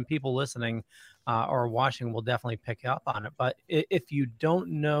 and people listening or watching will definitely pick up on it. But if you don't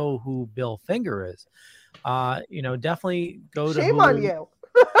know who Bill Finger is, definitely go to Shame on you.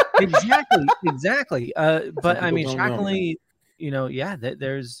 Exactly. But I mean, shockingly,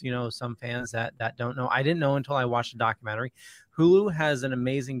 there's some fans that don't know. I didn't know until I watched the documentary. Hulu has an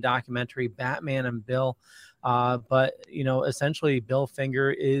amazing documentary, Batman and Bill. But essentially, Bill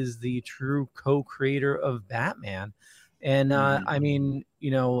Finger is the true co-creator of Batman. And I mean,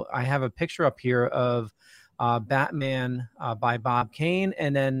 I have a picture up here of Batman by Bob Kane,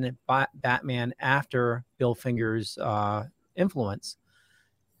 and then Batman after Bill Finger's influence.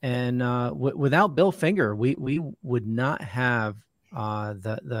 And without Bill Finger, we would not have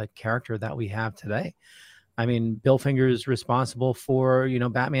the character that we have today. I mean, Bill Finger is responsible for,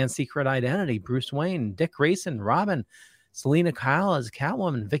 Batman's secret identity, Bruce Wayne, Dick Grayson, Robin, Selena Kyle as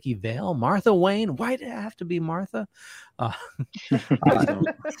Catwoman, Vicky Vale, Martha Wayne. Why did it have to be Martha?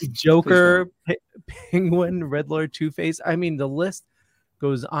 Joker, Penguin, Riddler, Two-Face. I mean, the list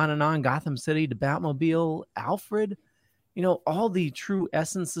goes on and on. Gotham City to Batmobile, Alfred. All the true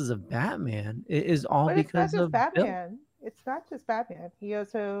essences of Batman is all because of Batman. Bill. It's not just Batman. He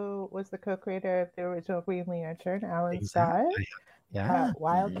also was the co-creator of the original Green Lantern, Alan Scott. Yeah.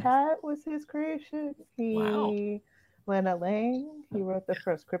 Wildcat was his creation. Lana Lang, he wrote the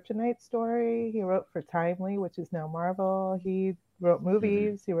first Kryptonite story. He wrote for Timely, which is now Marvel. He wrote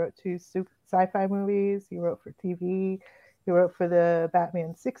movies. He wrote 2 sci-fi movies. He wrote for TV. He wrote for the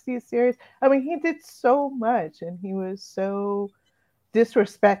Batman 60s series. I mean, he did so much, and he was so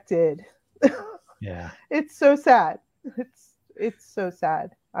disrespected. Yeah. It's so sad. It's so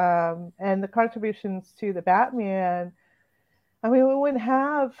sad. And the contributions to the Batman, I mean, we wouldn't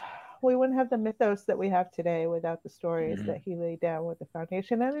have the mythos that we have today without the stories that he laid down with the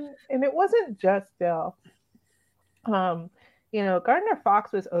foundation. And it wasn't just Bill. Gardner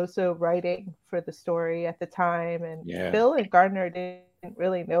Fox was also writing for the story at the time, and Bill and Gardner didn't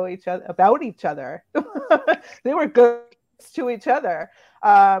really know each other. They were good to each other.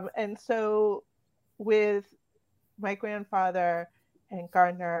 And so with my grandfather and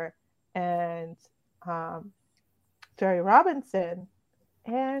Gardner and Jerry Robinson,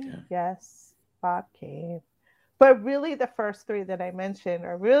 and yes, Bob Kane. But really the first 3 that I mentioned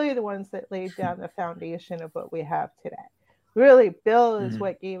are really the ones that laid down the foundation of what we have today. really Bill is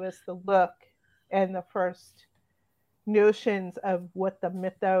what gave us the look and the first notions of what the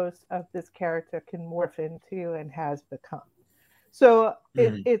mythos of this character can morph into and has become. So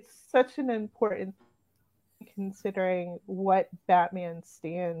it's such an important thing considering what Batman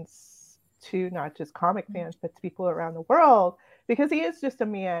stands to, not just comic fans, but to people around the world, because he is just a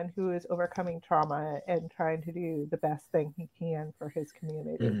man who is overcoming trauma and trying to do the best thing he can for his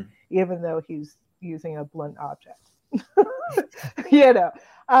community, even though he's using a blunt object. You know,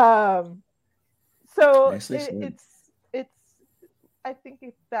 so it's I think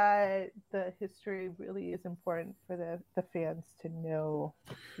that the history really is important for the fans to know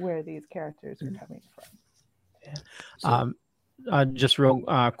where these characters are coming from. Just real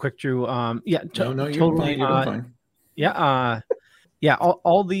quick, Drew. Yeah, you're totally. fine. Yeah,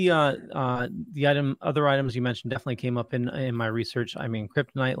 all the other items you mentioned definitely came up in my research. I mean,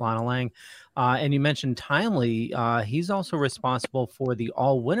 Kryptonite, Lana Lang, and you mentioned Timely. He's also responsible for the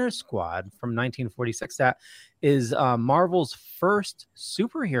All Winter Squad from 1946. That is Marvel's first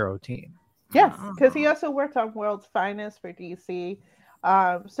superhero team. Yes, because he also worked on World's Finest for DC.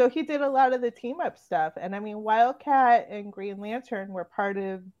 So he did a lot of the team up stuff. And I mean, Wildcat and Green Lantern were part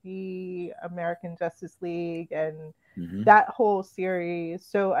of the American Justice League and that whole series.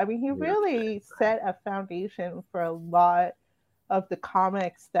 So, I mean, he really set a foundation for a lot of the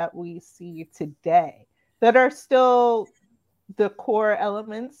comics that we see today that are still the core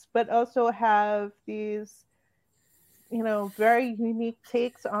elements, but also have these, you know, very unique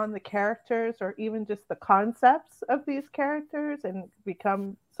takes on the characters or even just the concepts of these characters and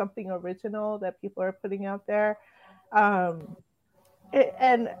become something original that people are putting out there.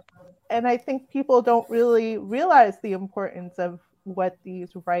 And I think people don't really realize the importance of what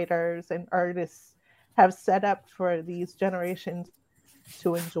these writers and artists have set up for these generations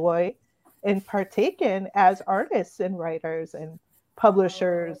to enjoy and partake in as artists and writers and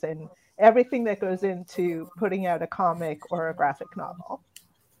publishers and everything that goes into putting out a comic or a graphic novel.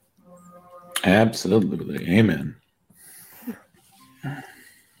 Absolutely. Amen.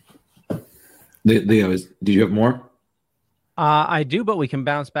 Leo, did you have more? I do, but we can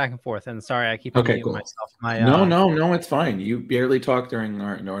bounce back and forth. And sorry, I keep repeating myself. No, it's fine. You barely talk during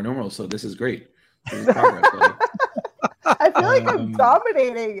our normal, so this is great. This is progress, buddy. I feel like I'm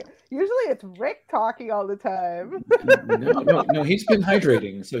dominating. Usually it's Rick talking all the time. No, he's been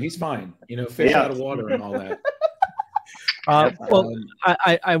hydrating, so he's fine. You know, fish out of water and all that. Well,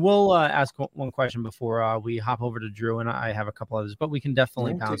 I will ask one question before we hop over to Drew, and I have a couple others, but we can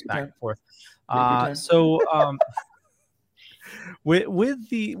definitely bounce back and forth. With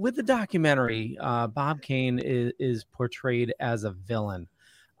the documentary, Bob Kane is portrayed as a villain.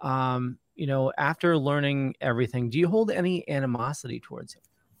 You know, after learning everything, do you hold any animosity towards him?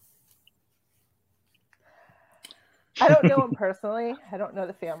 I don't know him personally. I don't know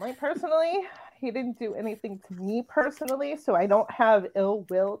the family personally. He didn't do anything to me personally, so I don't have ill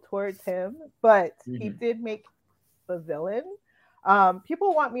will towards him, but he did make a villain.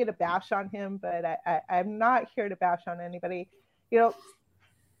 People want me to bash on him, but I'm not here to bash on anybody. You know,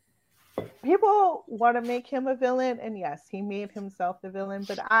 people want to make him a villain, and yes, he made himself the villain,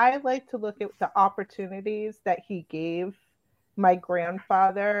 but I like to look at the opportunities that he gave my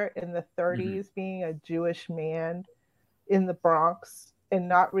grandfather in the 30s, being a Jewish man in the Bronx and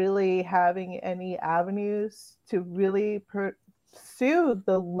not really having any avenues to really pursue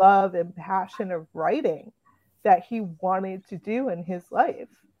the love and passion of writing that he wanted to do in his life.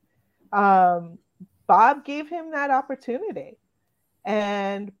 Bob gave him that opportunity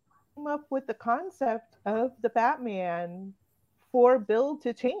and came up with the concept of the Batman for Bill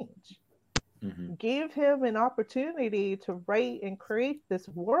to change. Gave him an opportunity to write and create this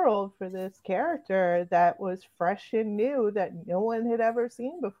world for this character that was fresh and new that no one had ever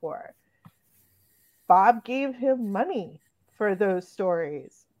seen before. Bob gave him money for those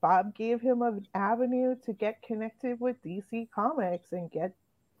stories. Bob gave him an avenue to get connected with DC Comics and get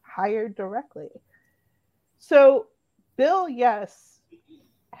hired directly. So Bill, yes,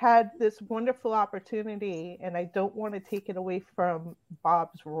 had this wonderful opportunity, and I don't want to take it away from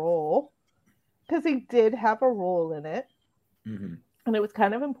Bob's role, because he did have a role in it, and it was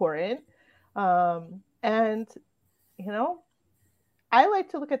kind of important. And, you know, I like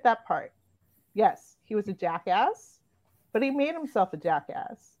to look at that part. Yes, he was a jackass, but he made himself a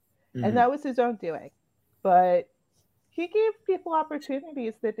jackass, and that was his own doing. But he gave people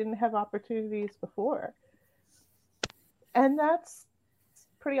opportunities that didn't have opportunities before, and that's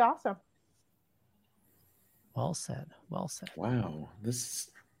pretty awesome. Well said. Well said. Wow, this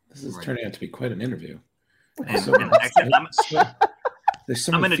is turning out to be quite an interview. I'm going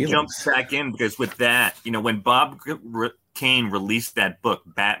to jump back in because with that, you know, when Bob Kane released that book,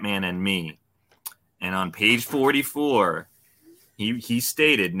 Batman and Me. And on page 44, he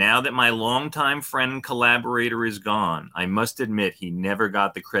stated, "Now that my longtime friend and collaborator is gone, I must admit he never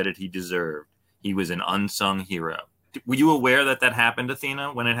got the credit he deserved. He was an unsung hero." Were you aware that happened,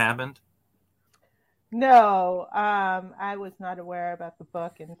 Athena, when it happened? No, I was not aware about the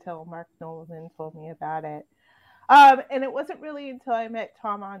book until Mark Nolan told me about it. And it wasn't really until I met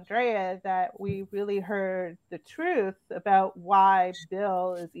Tom Andrea that we really heard the truth about why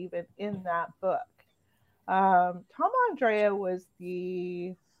Bill is even in that book. Tom Andrea was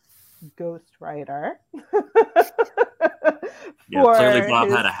the ghostwriter. Yeah, clearly Bob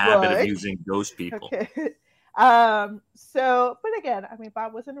had a habit of using ghost people. Okay. But again, I mean,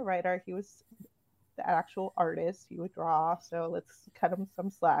 Bob wasn't a writer. He was the actual artist. He would draw. So let's cut him some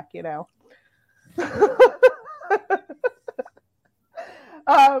slack, you know.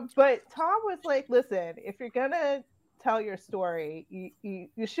 But Tom was like, listen, if you're going to tell your story,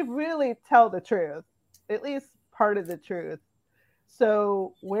 you should really tell the truth, at least part of the truth.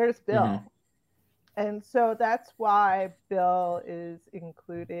 So where's Bill? Mm-hmm. And so that's why Bill is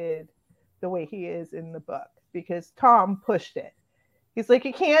included the way he is in the book, because Tom pushed it. He's like,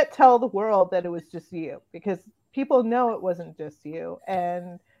 you can't tell the world that it was just you, because people know it wasn't just you.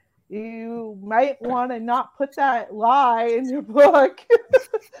 And you might want to not put that lie in your book.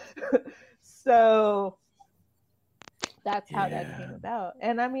 So that's how that came about.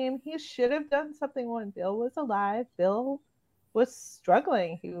 And I mean, he should have done something when Bill was alive. Bill was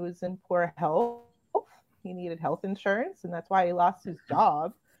struggling. He was in poor health. He needed health insurance, and that's why he lost his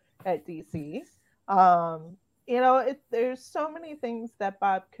job at DC. There's so many things that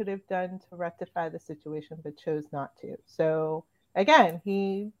Bob could have done to rectify the situation, but chose not to. So again,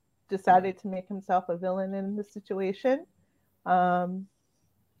 he decided to make himself a villain in the situation. That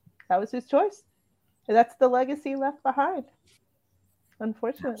was his choice. And that's the legacy left behind,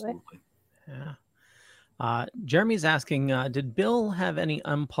 unfortunately. Absolutely. Yeah. Jeremy's asking, did Bill have any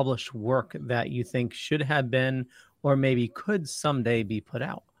unpublished work that you think should have been or maybe could someday be put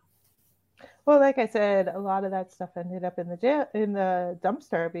out? Well, like I said, a lot of that stuff ended up in the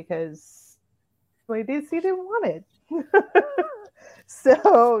dumpster because DC didn't want it.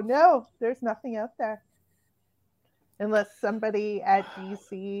 So no, there's nothing out there. Unless somebody at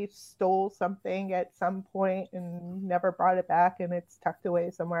DC stole something at some point and never brought it back and it's tucked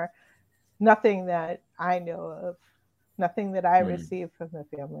away somewhere. Nothing that I know of. Nothing that I received from the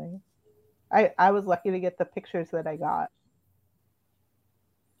family. I was lucky to get the pictures that I got.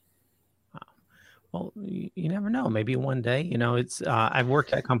 Well, you never know. Maybe one day, it's I've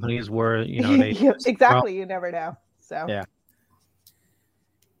worked at companies where, they exactly. You never know. So yeah.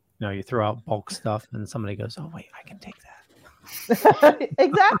 You throw out bulk stuff and somebody goes, oh, wait, I can take that.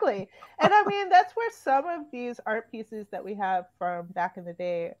 Exactly. And I mean, that's where some of these art pieces that we have from back in the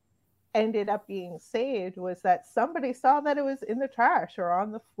day ended up being saved, was that somebody saw that it was in the trash or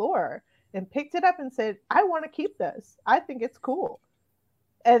on the floor and picked it up and said, I want to keep this. I think it's cool.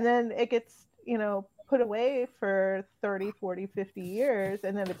 And then it gets, put away for 30, 40, 50 years.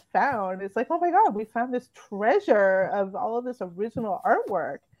 And then it's found. It's like, oh my God, we found this treasure of all of this original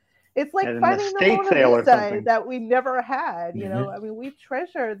artwork. It's like finding the Mona Lisa that we never had, I mean, we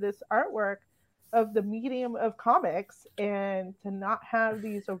treasure this artwork of the medium of comics, and to not have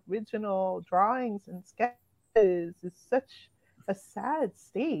these original drawings and sketches is such a sad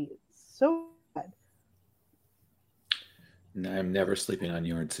state. It's so sad. I'm never sleeping on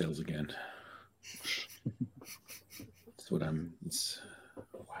yard sales again. That's what wow.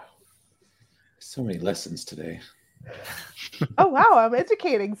 So many lessons today. Oh wow, I'm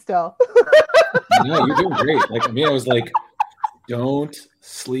educating still. No, you're doing great. I was like, don't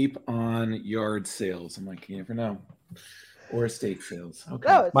sleep on yard sales. I'm like, you never know. Or estate sales. Okay.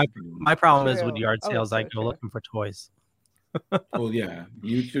 No, my problem is with yard sales, I go looking for toys. Well, yeah.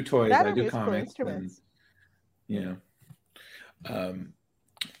 You do toys, I do comics. Yeah.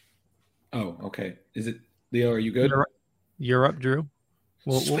 Oh, okay. Is it Leo? Are you good? You're up, Drew.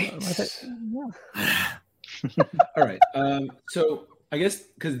 All right. So I guess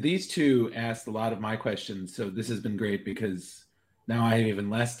because these two asked a lot of my questions, so this has been great because now I have even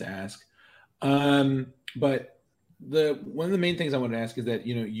less to ask. But one of the main things I want to ask is that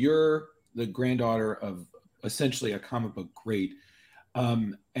you're the granddaughter of essentially a comic book great,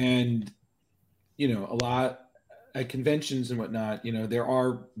 and a lot at conventions and whatnot. There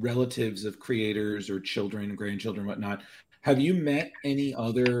are relatives of creators or children, grandchildren, whatnot. Have you met any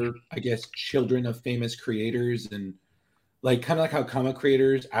other, I guess, children of famous creators, and kind of like how comic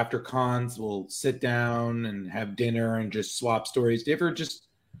creators after cons will sit down and have dinner and just swap stories? Do you ever just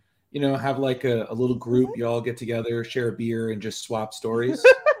have like a little group, you all get together, share a beer, and just swap stories?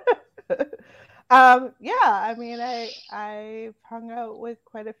 Yeah, I mean, I've hung out with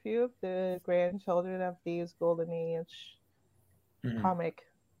quite a few of the grandchildren of these golden age comic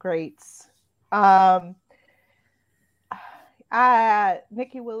greats.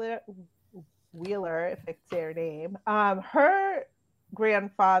 Nikki Wheeler, if it's their name, her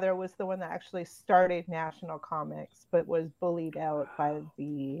grandfather was the one that actually started National Comics, but was bullied out by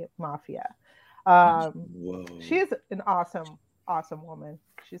the mafia. She's an awesome woman.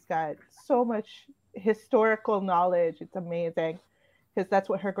 She's got so much historical knowledge. It's amazing, because that's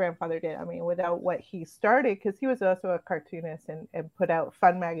what her grandfather did. I mean, without what he started, because he was also a cartoonist and put out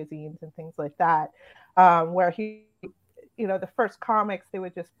fun magazines and things like that, where he, the first comics, they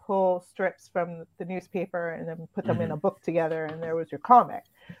would just pull strips from the newspaper and then put them in a book together, and there was your comic.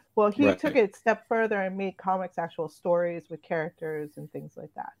 Well, he took it a step further and made comics actual stories with characters and things like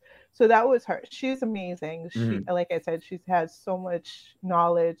that. So that was her. She's amazing. She, like I said, she has so much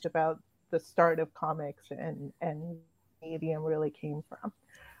knowledge about the start of comics and medium really came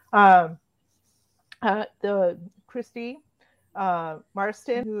from. The Christy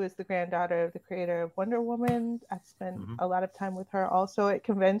Marston, who is the granddaughter of the creator of Wonder Woman. I've spent a lot of time with her also at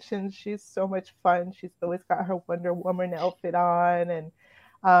conventions. She's so much fun. She's always got her Wonder Woman outfit on,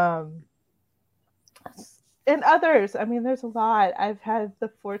 and others. I mean, there's a lot. I've had the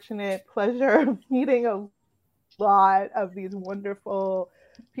fortunate pleasure of meeting a lot of these wonderful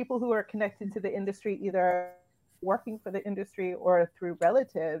people who are connected to the industry, either working for the industry or through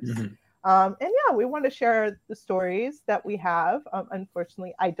relatives. And yeah, we want to share the stories that we have.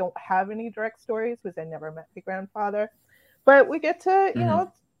 Unfortunately, I don't have any direct stories because I never met my grandfather, but we get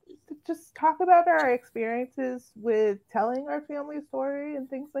to, just talk about our experiences with telling our family story and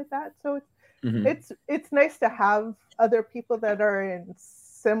things like that. So it's nice to have other people that are in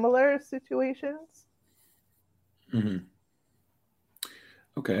similar situations.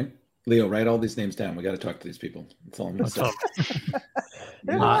 Okay. Leo, write all these names down. We got to talk to these people. That's all I'm going to say.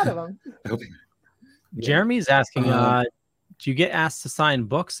 There's a lot of them. Jeremy's asking, do you get asked to sign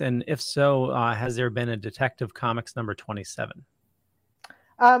books? And if so, has there been a Detective Comics number 27?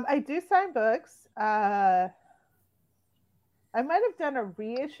 I do sign books. I might have done a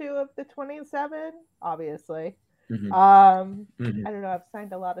reissue of the 27, obviously. I don't know. I've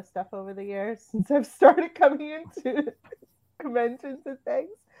signed a lot of stuff over the years since I've started coming into conventions and things.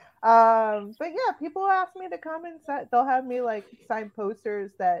 But yeah, people ask me to come and they'll have me like sign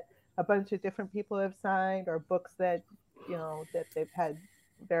posters that a bunch of different people have signed, or books that that they've had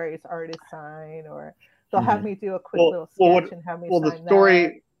various artists sign, or they'll have me do a quick little sketch and have me sign the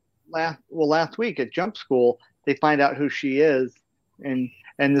story that. last week at Jump School, they find out who she is, and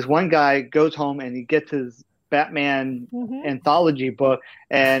this one guy goes home and he gets his Batman anthology book,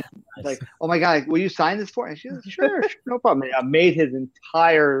 and like, oh my God, will you sign this for me? And she says, sure, no problem. And I made his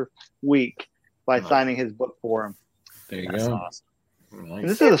entire week by signing his book for him. There you go. Awesome. Nice.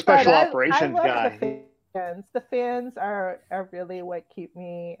 This is a special operations guy. The fans are really what keep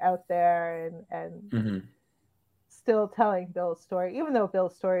me out there and still telling Bill's story, even though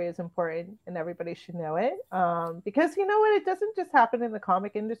Bill's story is important and everybody should know it. Because you know what, it doesn't just happen in the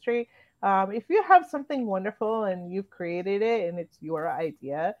comic industry. If you have something wonderful and you've created it and it's your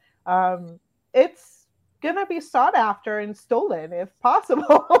idea, it's gonna be sought after and stolen if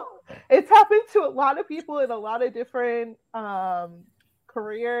possible. It's happened to a lot of people in a lot of different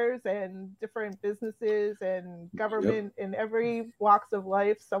careers and different businesses and government in every walks of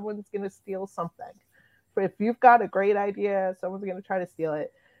life. Someone's gonna steal something. But if you've got a great idea, someone's gonna try to steal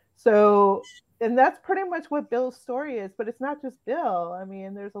it. So, and that's pretty much what Bill's story is, but it's not just Bill. I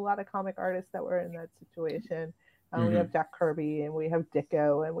mean, there's a lot of comic artists that were in that situation. We have Jack Kirby, and we have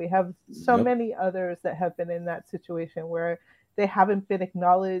Ditko, and we have so many others that have been in that situation where they haven't been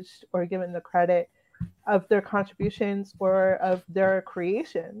acknowledged or given the credit of their contributions or of their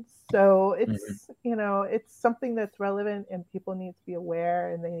creations. So it's, it's something that's relevant and people need to be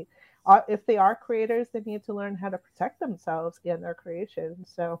aware, and they, if they are creators, they need to learn how to protect themselves and their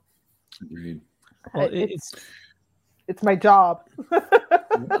creations. So agreed. Well, it's my job.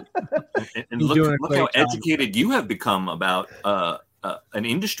 and look how educated you have become about an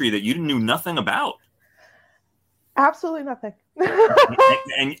industry that you knew nothing about. Absolutely nothing.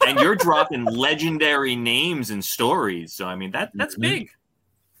 and you're dropping legendary names and stories. So I mean that's big.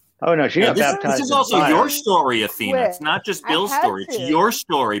 Oh no, she got baptized. This is also your story, Athena. It's not just Bill's story. It's your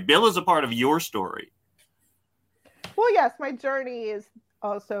story. Bill is a part of your story. Well, yes, my journey is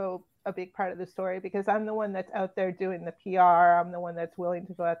also a big part of the story because I'm the one that's out there doing the PR. I'm the one that's willing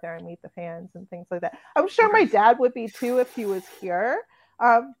to go out there and meet the fans and things like that. I'm sure my dad would be too if he was here.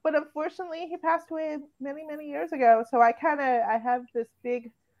 But unfortunately, he passed away many, many years ago. So I have this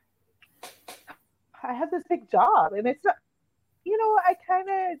big job, and it's not, I kind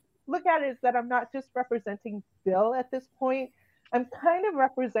of look at it as that I'm not just representing Bill at this point. I'm kind of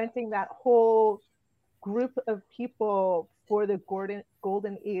representing that whole group of people for the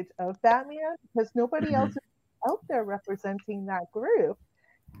golden age of Batman, because nobody else is out there representing that group.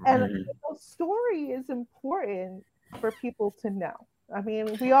 And the story is important for people to know. I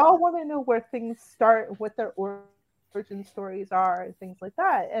mean, we all want to know where things start, what their origin stories are, and things like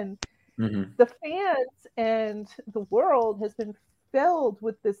that. And the fans and the world has been filled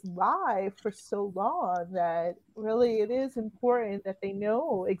with this lie for so long that really it is important that they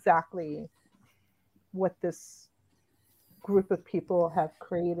know exactly what this group of people have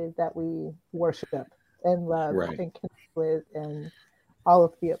created that we worship and love and connect with and all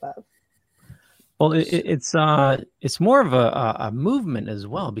of the above. Well, it's more of a movement as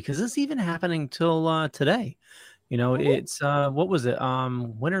well, because it's even happening till today. It's what was it?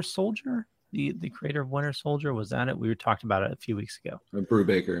 Winter Soldier, the creator of Winter Soldier, was that it? We were talking about it a few weeks ago.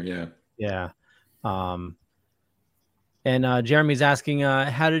 Brubaker, yeah. And Jeremy's asking,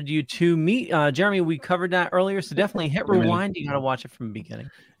 how did you two meet? Jeremy, we covered that earlier, so definitely hit rewind. You got to watch it from the beginning.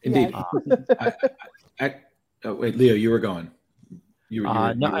 Indeed. Wait, Leo, you were going.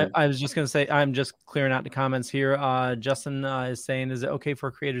 I was just going to say, I'm just clearing out the comments here. Justin is saying, is it okay for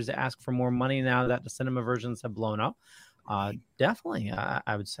creators to ask for more money now that the cinema versions have blown up? Definitely,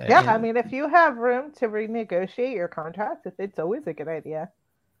 I would say. Yeah, I mean, if you have room to renegotiate your contract, it's always a good idea.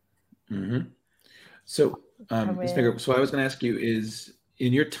 So, so I was going to ask you is,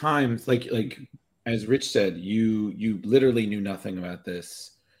 in your times, like as Rich said, you literally knew nothing about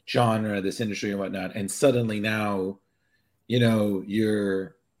this genre, this industry and whatnot, and suddenly now,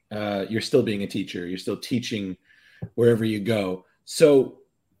 you're still being a teacher. You're still teaching wherever you go. So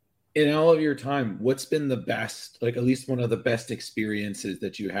in all of your time, what's been the best, like at least one of the best experiences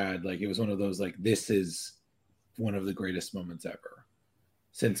that you had? Like it was one of those, like, this is one of the greatest moments ever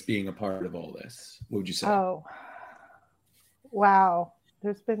since being a part of all this. What would you say? Oh, wow.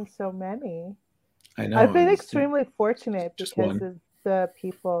 There's been so many. I know. I've been extremely fortunate because of the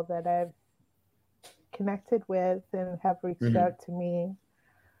people that I've connected with and have reached out to me.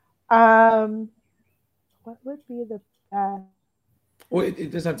 What would be the best? Well,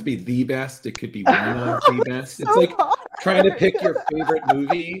 it doesn't have to be the best. It could be one of the best. It's like trying to pick your favorite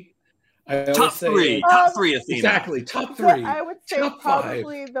movie. Top three, Athena. Exactly, top three. I would say top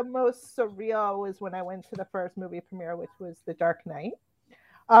probably 5. The most surreal was when I went to the first movie premiere, which was The Dark Knight.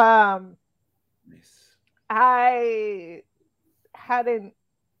 Nice. I hadn't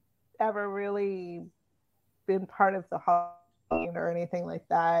ever really been part of the Halloween or anything like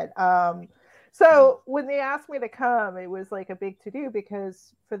that. So when they asked me to come, it was like a big to-do,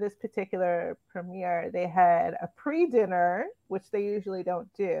 because for this particular premiere, they had a pre-dinner, which they usually don't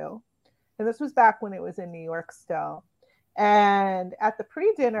do. And this was back when it was in New York still. And at the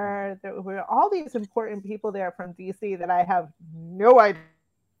pre-dinner, there were all these important people there from DC that I have no idea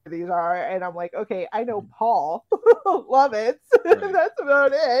who these are. And I'm like, okay, I know Paul Lovitz. Right. That's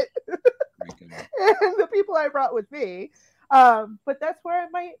about it. And the people I brought with me. But that's where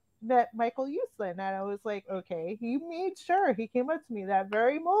I met Michael Uslan. And I was like, okay, he made sure he came up to me that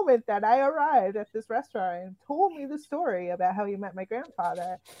very moment that I arrived at this restaurant and told me the story about how he met my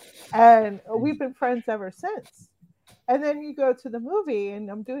grandfather. And we've been friends ever since. And then you go to the movie and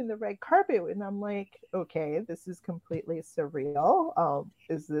I'm doing the red carpet and I'm like, okay, this is completely surreal.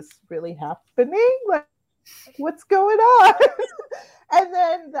 Is this really happening? Like, what's going on? And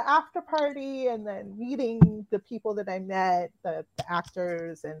then the after party and then meeting the people that I met, the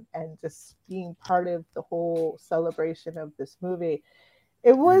actors, and just being part of the whole celebration of this movie.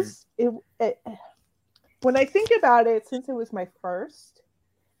 It was, when I think about it, since it was my first,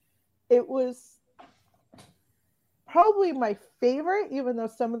 it was probably my favorite, even though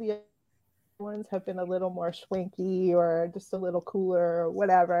some of the ones have been a little more swanky or just a little cooler or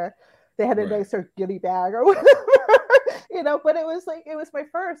whatever. They had a nicer goodie bag or whatever, but it was my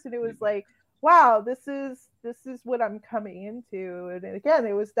first, and it was like, wow, this is what I'm coming into. And again,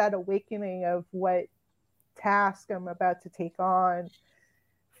 it was that awakening of what task I'm about to take on,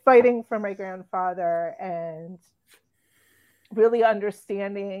 fighting for my grandfather and really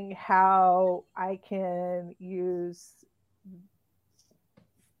understanding how I can use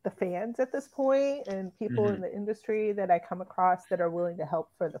the fans at this point and people in the industry that I come across that are willing to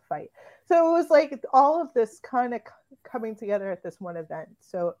help for the fight. So it was like all of this kind of coming together at this one event.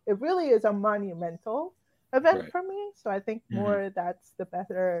 So it really is a monumental event for me. So I think more that's the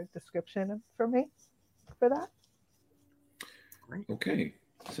better description for me for that. Okay.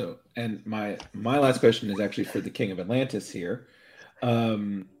 So, and my last question is actually for the King of Atlantis here,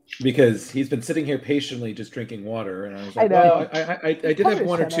 because he's been sitting here patiently just drinking water, and I was like, well, I did have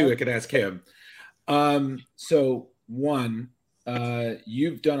one or two I could ask him. So one,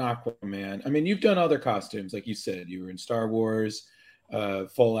 you've done Aquaman. I mean, you've done other costumes, like you said, you were in Star Wars,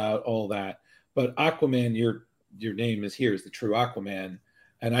 Fallout, all that. But Aquaman, your name is here is the true Aquaman,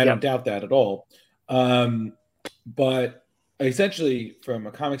 and I don't doubt that at all. But essentially, from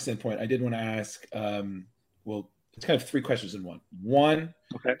a comic standpoint, I did want to ask, well, it's kind of three questions in one. One,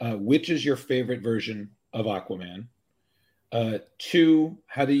 which is your favorite version of Aquaman? Two,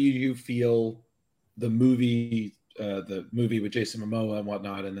 how do you feel the movie with Jason Momoa and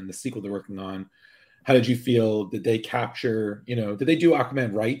whatnot, and then the sequel they're working on? How did you feel? Did they capture, did they do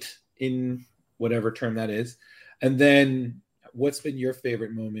Aquaman right in whatever term that is? And then what's been your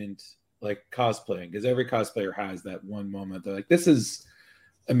favorite moment, like cosplaying? Because every cosplayer has that one moment. They're like, this is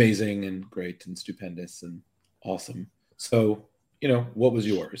amazing and great and stupendous and awesome. So, what was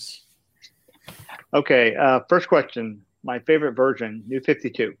yours? Okay. First question. My favorite version, New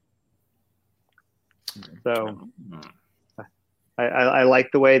 52. So I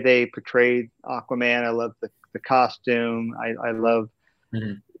like the way they portrayed Aquaman. I love the costume. I love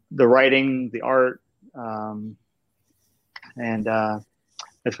the writing, the art. And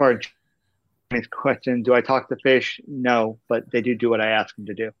as far as Jimmy's question, do I talk to fish? No, but they do what I ask them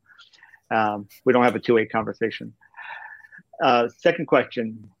to do. We don't have a two-way conversation. Second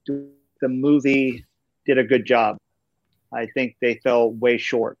question, the movie did a good job. I think they fell way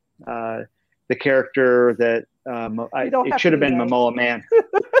short. The character that it should have been Momoa Man.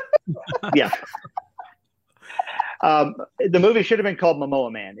 Yeah. The movie should have been called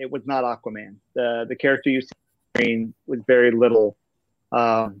Momoa Man. It was not Aquaman. The character you see on screen was very little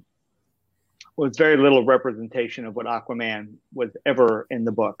representation of what Aquaman was ever in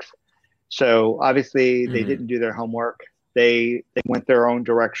the books. So obviously they didn't do their homework. They went their own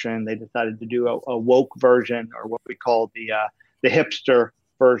direction. They decided to do a woke version, or what we call the hipster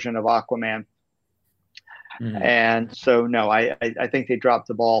version of Aquaman. And so no, I think they dropped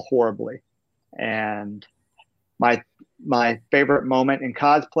the ball horribly. And my favorite moment in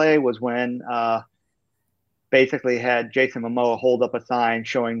cosplay was when basically had Jason Momoa hold up a sign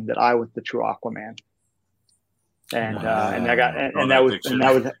showing that I was the true Aquaman. And that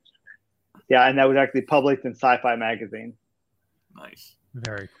was actually published in Sci-Fi magazine. Nice.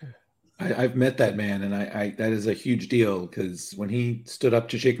 Very cool. I've met that man, and I that is a huge deal, because when he stood up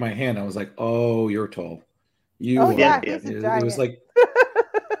to shake my hand, I was like, "Oh, you're tall." He's a giant. It was like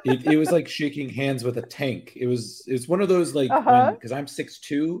it was like shaking hands with a tank. It's one of those because I'm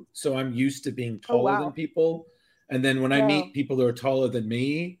 6'2", so I'm used to being taller than people, and then when I meet people who are taller than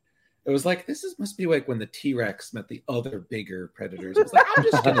me, it was like must be like when the T-Rex met the other bigger predators. I was like, I'm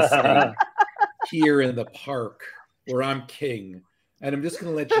just gonna stay here in the park where I'm king, and I'm just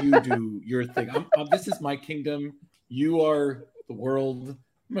gonna let you do your thing. This is my kingdom. You are the world.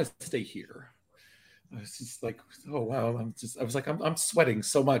 I'm gonna stay here. I was just like, oh wow, I'm sweating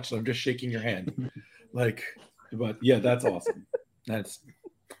so much. I'm just shaking your hand, but yeah, that's awesome. That's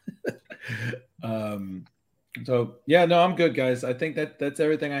so yeah, no, I'm good, guys. I think that's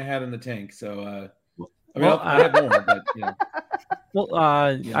everything I had in the tank. So I have more, but yeah. Well,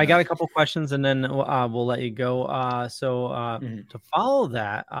 I got a couple questions, and then we'll let you go. To follow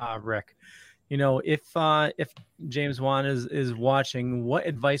that, Rick, if James Wan is watching, what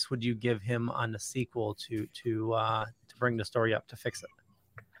advice would you give him on the sequel to bring the story up, to fix it?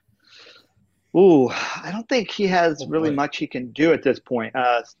 Ooh, I don't think he has really much he can do at this point.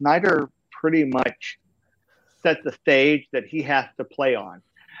 Snyder pretty much set the stage that he has to play on.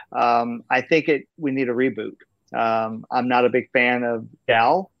 I think we need a reboot. I'm not a big fan of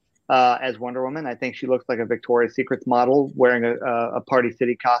Gal as Wonder Woman. I think she looks like a Victoria's Secret model wearing a Party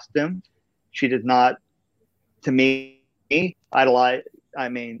City costume. She does not, to me, idolize. I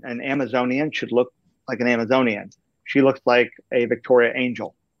mean, an Amazonian should look like an Amazonian. She looks like a Victoria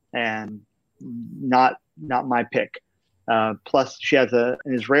Angel, and not my pick. Plus, she has an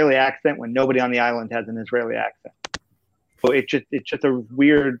Israeli accent when nobody on the island has an Israeli accent. So it's just a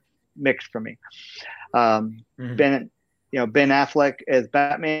weird mix for me. Ben Affleck as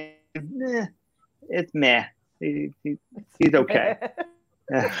Batman, it's meh. He's okay.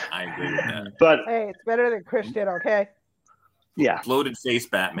 I agree with that. But hey, it's better than Christian, okay? Yeah. Floated face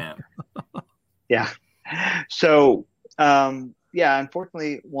Batman. Yeah. So,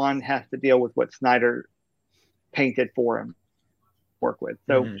 unfortunately, one has to deal with what Snyder painted for him, work with.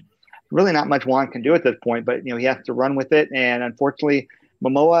 So, really not much Juan can do at this point, but, he has to run with it. And unfortunately,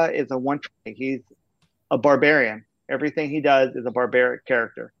 Momoa is a one-trick. He's a barbarian. Everything he does is a barbaric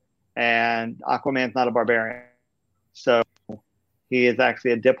character, and Aquaman's not a barbarian. So he is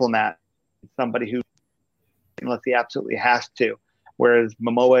actually a diplomat, somebody who, unless he absolutely has to. Whereas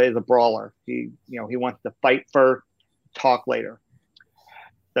Momoa is a brawler. He wants to fight first, talk later.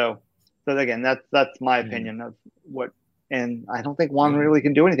 So again, that's my opinion of what, and I don't think one really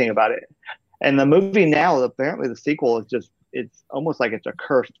can do anything about it. And the movie now, apparently the sequel is it's almost like it's a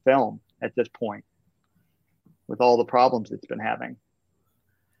cursed film at this point with all the problems it's been having.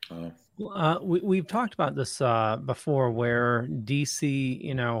 We've talked about this before, where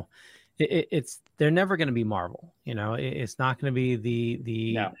DC, they're never going to be Marvel. It's not going to be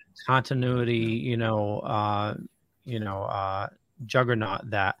the continuity, juggernaut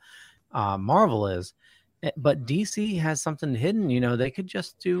that Marvel is. But DC has something hidden. They could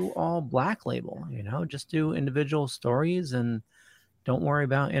just do all Black Label. Just do individual stories and don't worry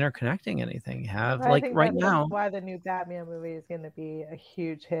about interconnecting anything. I think right now, why the new Batman movie is going to be a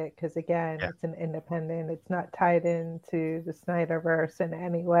huge hit, because again, it's an independent. It's not tied into the Snyderverse in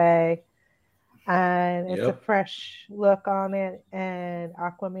any way, and it's a fresh look on it. And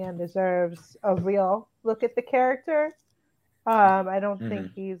Aquaman deserves a real look at the character. I don't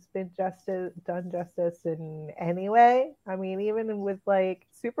think he's been done justice in any way. I mean, even with like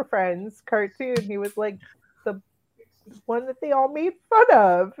Super Friends cartoon, he was like the one that they all made fun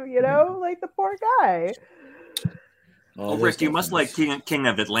of, like the poor guy. Oh, Rick, you must like King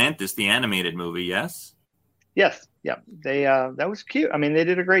of Atlantis, the animated movie, yes? Yes, yeah. They that was cute. I mean, they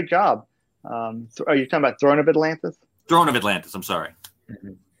did a great job. Are you talking about Throne of Atlantis? Throne of Atlantis, I'm sorry.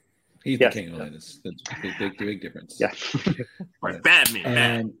 He's the king of Atlantis. That's a big difference. Yeah. Right.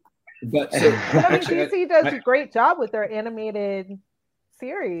 Batman. But DC does a great job with their animated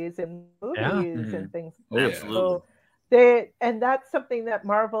series and movies and things. Absolutely. And that's something that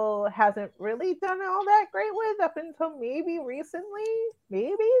Marvel hasn't really done all that great with up until maybe recently.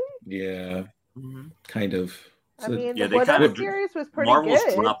 Maybe. Yeah. Kind of. I mean, the What series was pretty Marvel's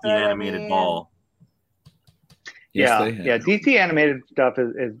good. dropped the animated ball. Yes, yeah. DC animated stuff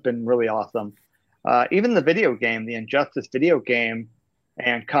has been really awesome. Even the video game, the Injustice video game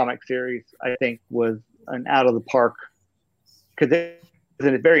and comic series, I think was an out of the park, because it's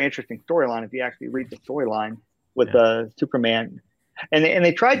a very interesting storyline if you actually read the storyline with Superman, and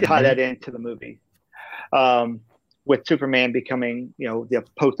they tried to tie that into the movie, with Superman becoming the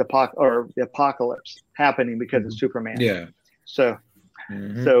apocalypse happening because of Superman. Yeah. So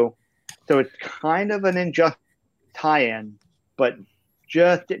it's kind of an Injustice tie-in, but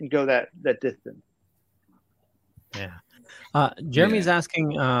just didn't go that distance. Yeah. Jeremy's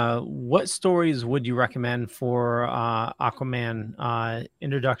asking, what stories would you recommend for Aquaman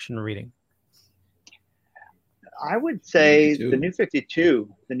introduction reading? I would say the New 52.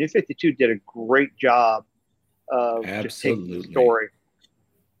 The New 52 did a great job of just taking the story.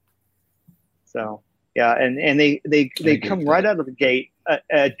 So yeah, and they come right out of the gate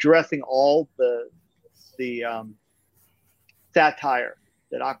addressing all the satire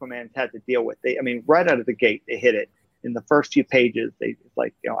that Aquaman's had to deal with. Right out of the gate, they hit it in the first few pages. It's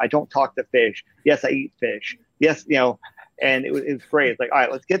like, I don't talk to fish. Yes, I eat fish. Yes, and it was great. It's like, all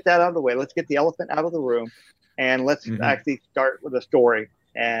right, let's get that out of the way. Let's get the elephant out of the room, and let's actually start with a story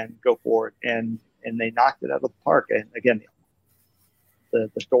and go forward. And they knocked it out of the park. And again, the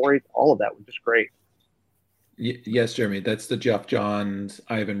story, all of that was just great. Yes, Jeremy, that's the Geoff Johns,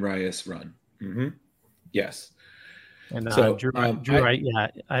 Ivan Reis run. Yes. And so, Drew,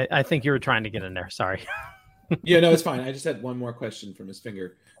 I think you were trying to get in there. Sorry. Yeah, no, it's fine. I just had one more question from Ms.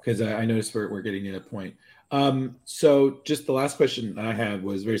 Finger, because I noticed we're getting to that point. So just the last question I had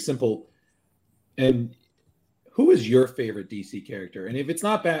was very simple. And who is your favorite DC character? And if it's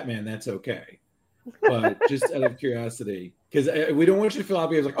not Batman, that's okay. But just out of curiosity, because we don't want you to feel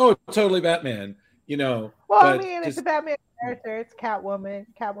obvious, like, oh, totally Batman, Well, it's a Batman character. It's Catwoman.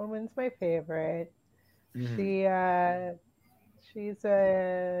 Catwoman's my favorite. She's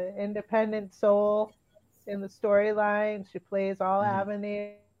a independent soul in the storyline. She plays all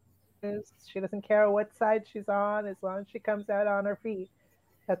avenues. She doesn't care what side she's on as long as she comes out on her feet.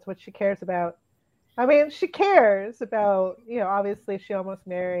 That's what she cares about. She cares about, obviously she almost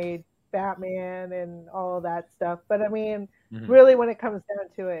married Batman and all of that stuff. But really when it comes down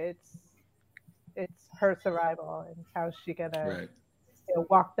to it, it's her survival and how's she gonna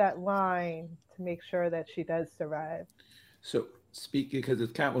walk that line to make sure that she does survive. So speaking, because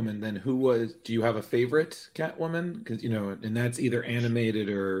it's Catwoman, then do you have a favorite Catwoman? Because, and that's either animated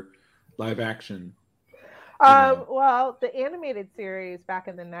or live action. Well, the animated series back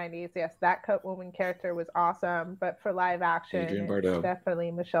in the 90s, yes, that Catwoman character was awesome. But for live action, it's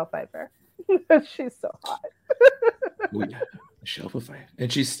definitely Michelle Pfeiffer. She's so hot. Shelfify.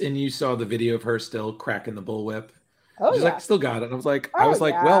 And you saw the video of her still cracking the bullwhip. Oh, She's yeah. like, still got it. And I was like,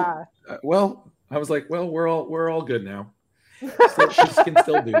 yeah. we're all good now. So she can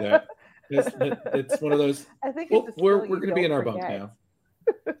still do that. It's one of those. I think we're going to be in our bunk now.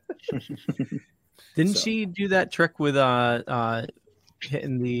 Didn't she do that trick with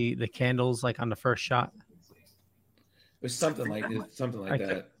hitting the candles like on the first shot? It was something like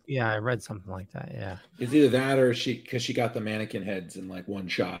that. Yeah, I read something like that. Yeah, it's either that or because she got the mannequin heads in like one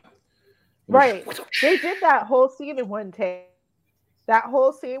shot. Right, they did that whole scene in one take. That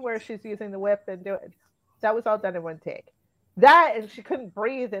whole scene where she's using the whip and that was all done in one take. That, and she couldn't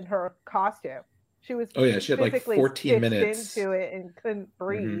breathe in her costume. She was she had like 14 minutes into it and couldn't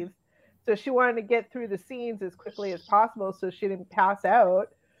breathe. Mm-hmm. So she wanted to get through the scenes as quickly as possible so she didn't pass out.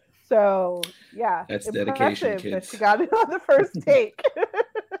 So yeah, that's dedication, kids. That she got it on the first take.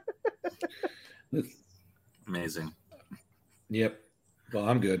 Amazing. Yep. Well,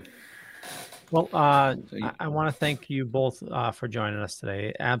 I'm good. Well, I want to thank you both for joining us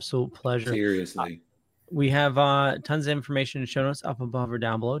today. Absolute pleasure. Seriously. We have tons of information in show notes up above or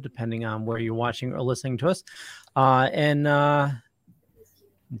down below, depending on where you're watching or listening to us. And I'm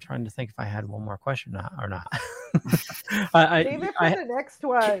trying to think if I had one more question or not. Save it for the next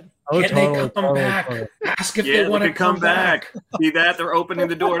one. Oh, Can they come back? Ask if they want to come back. See that? They're opening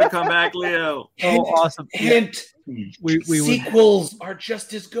the door to come back, Leo. Oh, awesome. Hint. Sequels are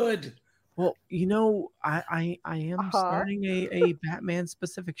just as good. Well, I am starting a Batman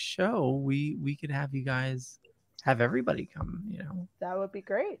specific show. We could have you guys have everybody come, That would be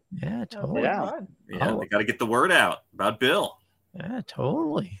great. Yeah, totally. Yeah, they got to get the word out about Bill. Yeah,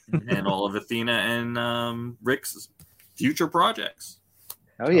 totally. And all of Athena and Rick's future projects.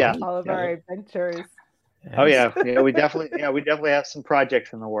 Oh yeah, all of our adventures. Oh yeah, we definitely have some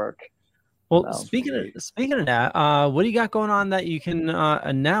projects in the work. Well, speaking of that, what do you got going on that you can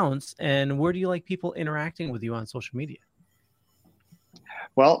announce, and where do you like people interacting with you on social media?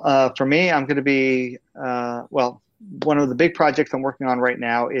 Well, for me, I'm going to be one of the big projects I'm working on right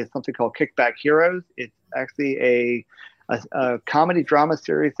now is something called Kickback Heroes. It's actually a comedy drama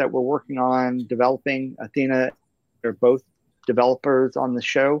series that we're working on developing. Athena, they're both developers on the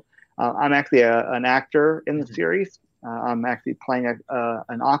show. I'm actually an actor in the series. I'm actually playing an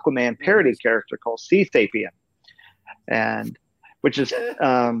Aquaman parody character called Sea Sapien, and which is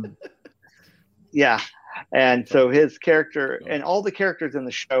and so his character and all the characters in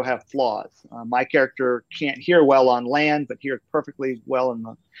the show have flaws. My character can't hear well on land, but hears perfectly well in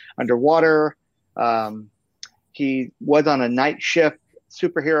the underwater. He was on a night shift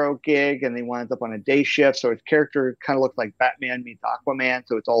superhero gig, and he winds up on a day shift. So his character kind of looks like Batman meets Aquaman.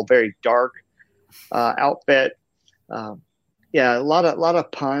 So it's all very dark outfit. A lot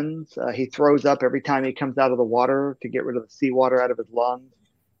of puns. He throws up every time he comes out of the water to get rid of the seawater out of his lungs.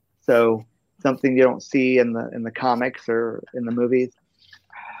 So something you don't see in the comics or in the movies.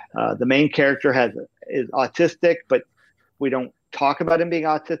 The main character is autistic, but we don't talk about him being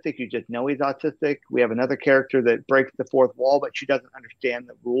autistic. You just know he's autistic. We have another character that breaks the fourth wall, but she doesn't understand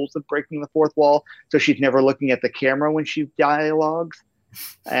the rules of breaking the fourth wall, so she's never looking at the camera when she dialogues.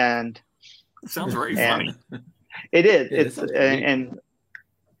 And sounds very funny. It is.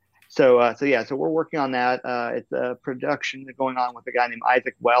 So we're working on that. It's a production going on with a guy named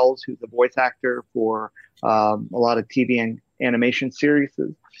Isaac Wells, who's a voice actor for a lot of TV and animation series,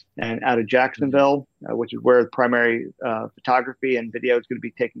 and out of Jacksonville, which is where the primary photography and video is going to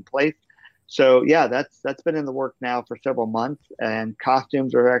be taking place. So yeah, that's been in the work now for several months, and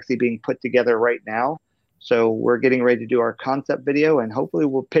costumes are actually being put together right now. So we're getting ready to do our concept video, and hopefully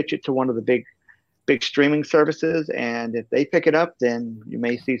we'll pitch it to one of the big streaming services, and if they pick it up, then you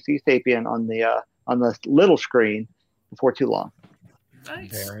may see Sea Sapien on the little screen before too long.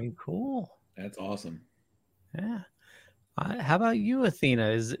 Nice. Very cool. That's awesome. Yeah. How about you, Athena?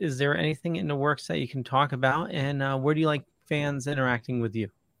 Is there anything in the works that you can talk about, and where do you like fans interacting with you?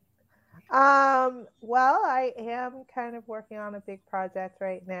 Well, I am kind of working on a big project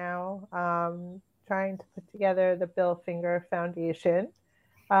right now, trying to put together the Bill Finger Foundation.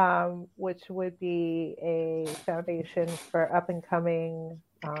 Which would be a foundation for up-and-coming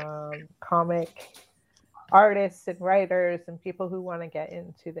comic artists and writers and people who want to get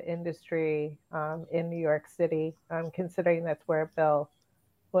into the industry in New York City, considering that's where Bill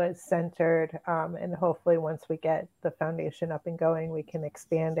was centered. And hopefully once we get the foundation up and going, we can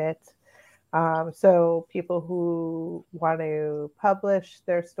expand it. So people who want to publish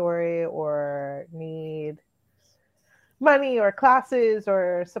their story or need money or classes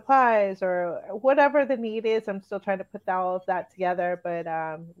or supplies or whatever the need is. I'm still trying to put all of that together, but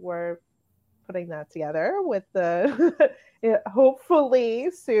we're putting that together with the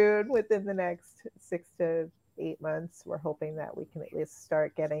hopefully soon within the next 6 to 8 months. We're hoping that we can at least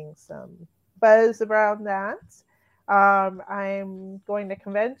start getting some buzz around that. I'm going to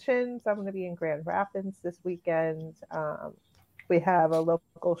conventions. I'm going to be in Grand Rapids this weekend. We have a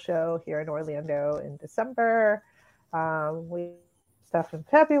local show here in Orlando in December. We stuff in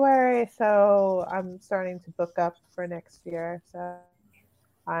February, so I'm starting to book up for next year. So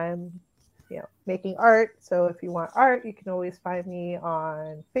I'm, making art. So if you want art, you can always find me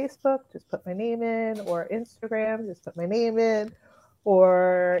on Facebook. Just put my name in, or Instagram. Just put my name in,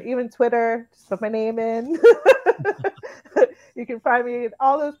 or even Twitter. Just put my name in. You can find me in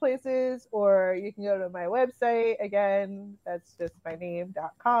all those places, or you can go to my website. Again, that's just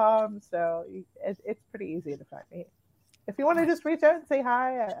myname.com. So it's pretty easy to find me. If you want to just reach out and say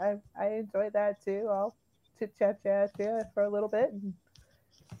hi, I enjoy that too. I'll chit-chat for a little bit.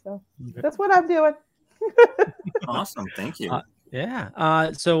 So that's what I'm doing. Awesome. Thank you.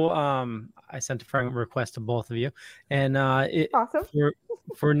 So I sent a friend request to both of you, and awesome.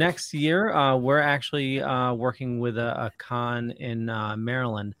 For next year, we're actually working with a con in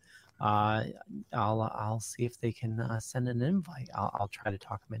Maryland. I'll see if they can send an invite. I'll try to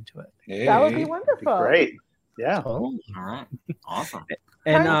talk them into it. Hey, that would be wonderful. Great. Yeah. Totally. All right. Awesome.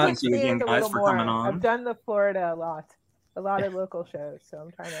 And thank you again, guys, for coming on. I've done the Florida a lot of local shows, so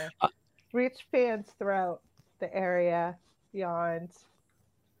I'm trying to reach fans throughout the area beyond.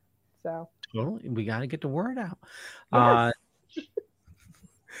 So totally, we got to get the word out. Yes.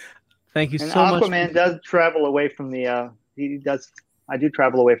 Thank you and so much. Aquaman does travel away from the. He does. I do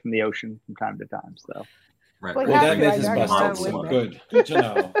travel away from the ocean from time to time. So. Right. Well, that is busted. Good to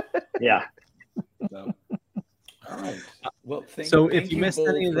know. Yeah. So. All right. Well, thank if you you missed both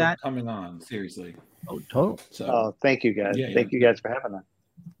any of for that, coming on, seriously. Oh, totally. So, thank you guys. Thank you guys for having us.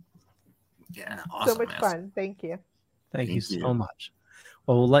 Yeah, awesome. So much fun. Thank you. Thank you so much.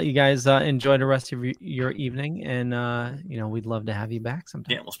 Well, we'll let you guys enjoy the rest of your evening, and we'd love to have you back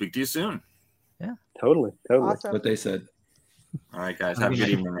sometime. Yeah, we'll speak to you soon. Yeah, totally. Awesome. What they said. All right, guys. Have a good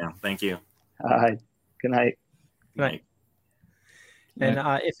evening now. Thank you. All right. Good night. Good night. And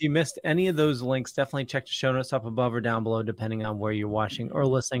if you missed any of those links, definitely check the show notes up above or down below, depending on where you're watching or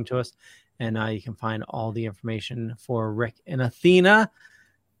listening to us. And you can find all the information for Rick and Athena.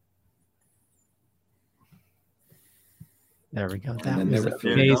 There we go. That was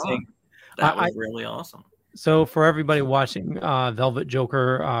amazing. That was really awesome. So for everybody watching, Velvet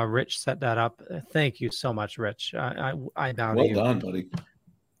Joker, Rich set that up. Thank you so much, Rich. I bow to you. Well done, buddy.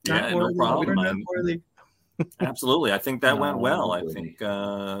 Yeah, no problem. Absolutely. I think that went well. I think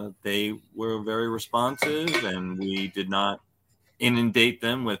they were very responsive, and we did not inundate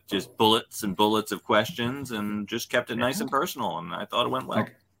them with just bullets and bullets of questions, and just kept it nice and personal. And I thought it went well.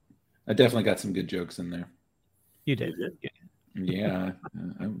 I definitely got some good jokes in there. You did. Yeah.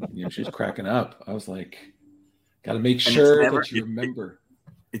 She was cracking up. I was like, got to make sure that you remember.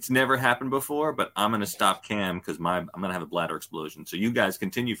 It's never happened before, but I'm going to stop Cam because I'm going to have a bladder explosion. So you guys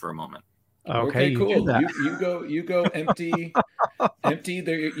continue for a moment. Okay, cool. You go empty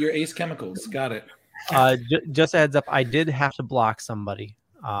your Ace chemicals. Got it. Just a heads up, I did have to block somebody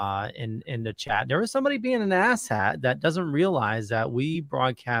in the chat. There was somebody being an asshat that doesn't realize that we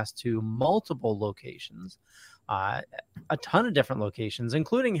broadcast to multiple locations, a ton of different locations,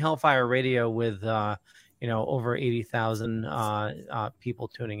 including Hellfire Radio with over 80,000 people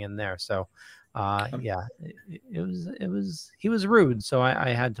tuning in there. So he was rude, so I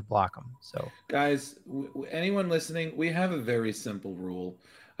had to block him. So guys, anyone listening, we have a very simple rule.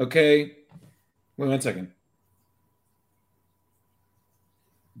 Okay, wait 1 second.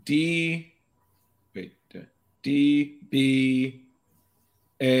 D B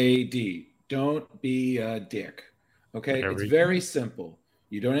A D. Don't be a dick. Okay, it's very simple.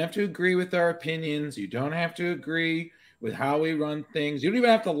 You don't have to agree with our opinions. You don't have to agree with how we run things. You don't even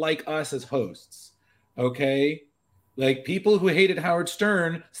have to like us as hosts. Okay? Like, people who hated Howard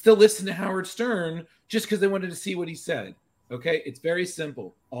Stern still listen to Howard Stern just because they wanted to see what he said. Okay? It's very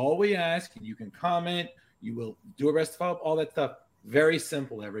simple. All we ask, you can comment, you will do a rest follow-up, all that stuff. Very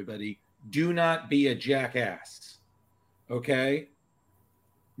simple, everybody. Do not be a jackass. Okay?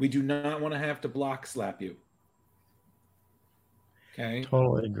 We do not want to have to block slap you. Okay.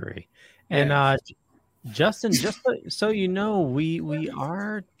 Totally agree. And Justin, just so you know, we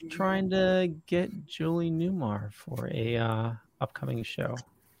are trying to get Julie Newmar for a upcoming show,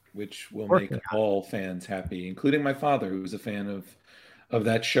 which will make all fans happy, including my father, who was a fan of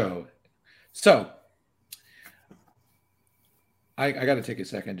that show. So I got to take a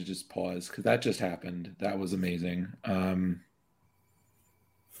second to just pause because that just happened. That was amazing.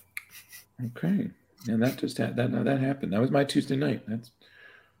 Okay. And that just that happened. That was my Tuesday night. That's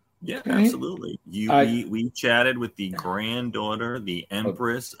okay. Absolutely. We chatted with the granddaughter, the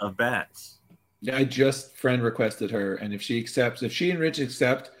Empress of Bats. I just friend requested her, and if she and Rich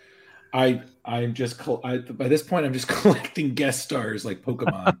accept, by this point I'm just collecting guest stars like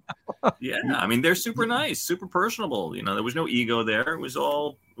Pokemon. Yeah, I mean they're super nice, super personable. You know, there was no ego there. It was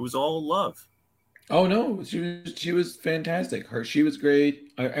all love. Oh no, she was fantastic. She was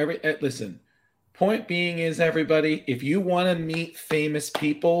great. Listen, point being is, everybody, if you want to meet famous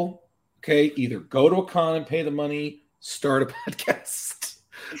people, okay, either go to a con and pay the money, start a podcast,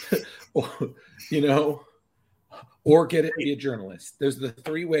 or or get it, be a journalist. There's the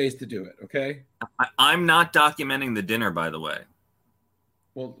 3 ways to do it. Okay. I'm not documenting the dinner, by the way.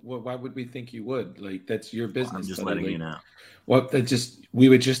 Well, why would we think you would? Like, that's your business. I'm just letting you know. Well, we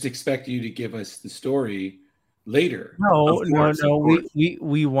would just expect you to give us the story later. No.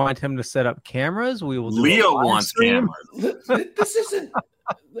 We want him to set up cameras. We will. Leo wants cameras. This isn't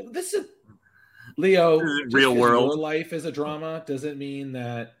Leo. This isn't real world. Your life is a drama doesn't mean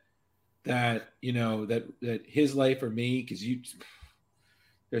that his life or me, because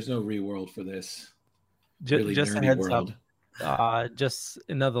there's no real world for this. Just a heads up. Just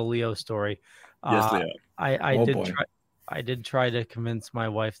another Leo story. Yes, Leo. I did try to convince my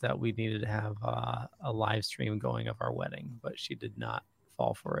wife that we needed to have a live stream going of our wedding, but she did not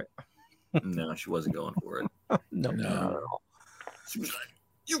fall for it. No, she wasn't going for it. No, not at all. She was like,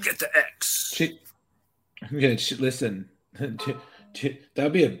 "You get the X." Listen.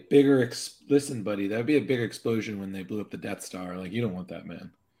 That'd be a bigger listen, buddy. That'd be a bigger explosion when they blew up the Death Star. Like, you don't want that,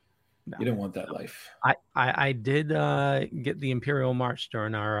 man. No, you don't want that life. I did get the Imperial March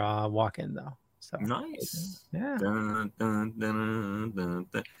during our walk-in, though. So nice. Yeah. Dun, dun, dun, dun,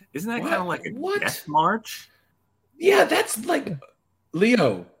 dun. Isn't that kind of like a death march? Yeah, that's like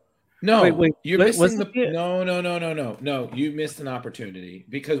Leo. No, wait, you're missing No. You missed an opportunity,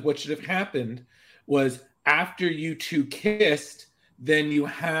 because what should have happened was, after you two kissed, then you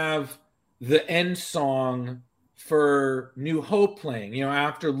have the end song for New Hope playing.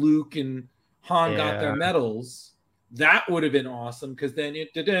 After Luke and Han got their medals, that would have been awesome, because then that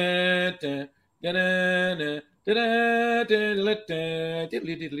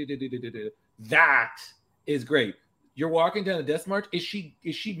is great. You're walking down the Death March. Is she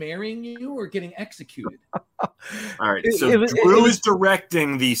marrying you or getting executed? All right. So Drew is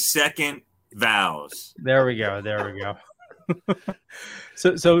directing the second vows. There we go.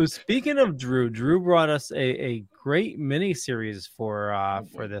 So speaking of Drew brought us a great mini series for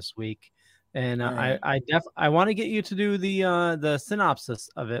this week, and I want to get you to do the synopsis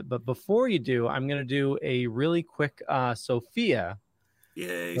of it. But before you do, I'm going to do a really quick Sophia.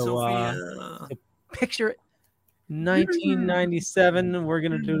 Yay, Sophia! So picture it, 1997. We're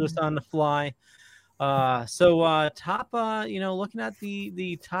going to do this on the fly. Top, looking at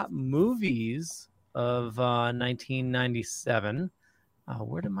the top movies of 1997.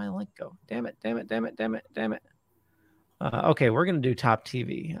 Where did my link go? Damn it. Okay, we're going to do top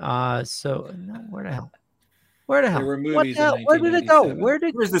TV. Where the hell? Where did it go?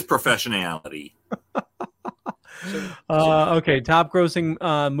 Where's this professionality? Okay, top grossing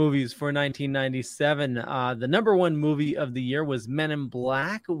movies for 1997. The number 1 movie of the year was Men in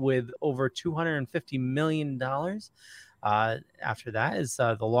Black with over $250 million. After that is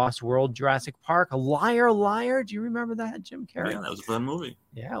The Lost World, Jurassic Park, Liar, Liar. Do you remember that, Jim Carrey? Yeah, that was a fun movie.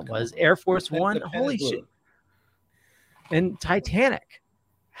 Yeah, it was. Air Force One. Holy shit. And Titanic.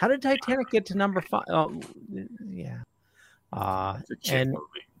 How did Titanic get to number 5? Oh, yeah. And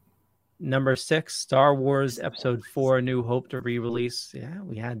movie. Number 6, Star Wars Episode 4, A New Hope to re-release. Yeah,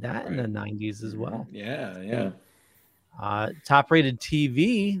 we had that in the 90s as well. Yeah. Top rated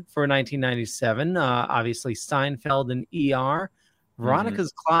TV for 1997. Obviously, Seinfeld and ER.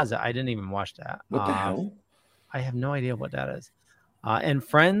 Veronica's Closet. I didn't even watch that. What the hell? I have no idea what that is. And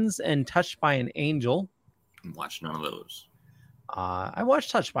Friends and Touched by an Angel. Watched none of those. I watched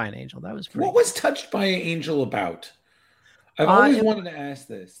Touched by an Angel. That was pretty. What was Touched by an Angel about? I've always wanted to ask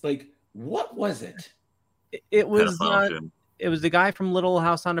this. Like, what was it? It was the guy from Little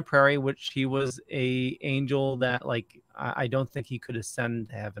House on the Prairie, which he was a angel that, like, I don't think he could ascend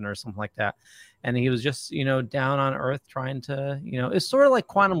to heaven or something like that. And he was just, down on earth trying to, it's sort of like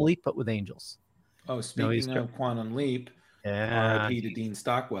Quantum Leap, but with angels. Oh, speaking of Quantum Leap, RIP to Dean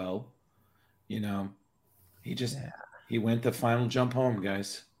Stockwell, he went the final jump home,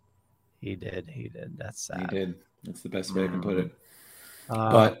 guys. He did. That's sad. He did. That's the best way I can put it.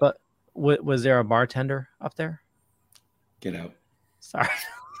 But was there a bartender up there? Get out. Sorry.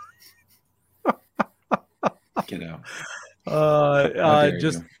 Get out.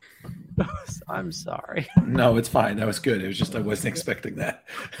 I'm sorry. No, it's fine. That was good. It was just I wasn't expecting that.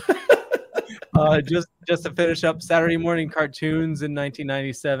 Just to finish up, Saturday morning cartoons in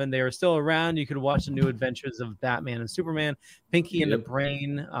 1997. They were still around. You could watch the new adventures of Batman and Superman, Pinky and the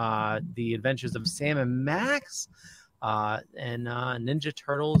Brain, the adventures of Sam and Max, and Ninja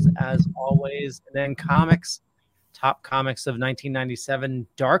Turtles, as always. And then comics, top comics of 1997.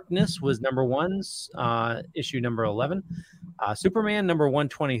 Darkness was number 1, issue number 11. Superman number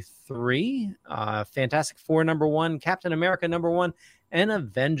 123. Fantastic Four number 1. Captain America number 1. And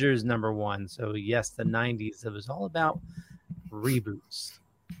Avengers number 1. So yes, the 90s. It was all about reboots,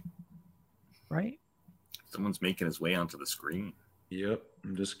 right? Someone's making his way onto the screen. Yep,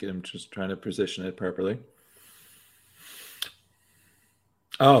 I'm just trying to position it properly.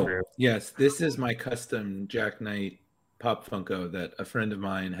 Oh yes, this is my custom Jack Knight Pop Funko that a friend of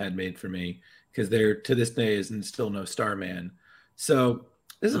mine had made for me because there to this day is still no Starman. So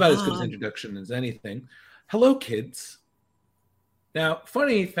this is about as good an introduction as anything. Hello, kids. Now,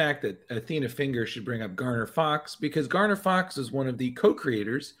 funny fact that Athena Finger should bring up Garner Fox because Garner Fox is one of the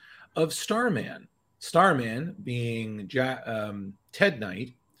co-creators of Starman. Starman being Ted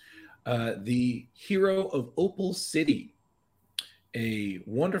Knight, the hero of Opal City, a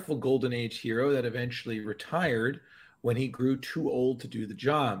wonderful Golden Age hero that eventually retired when he grew too old to do the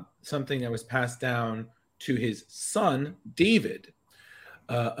job, something that was passed down to his son, David.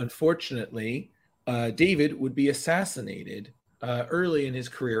 Unfortunately, David would be assassinated early in his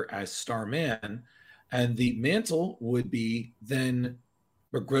career as Starman, and the mantle would be then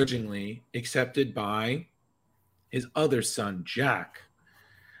begrudgingly accepted by his other son, Jack.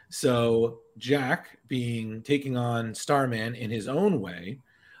 So Jack, taking on Starman in his own way,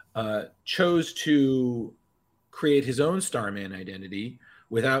 chose to create his own Starman identity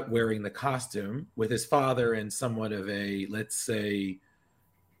without wearing the costume, with his father in somewhat of a, let's say,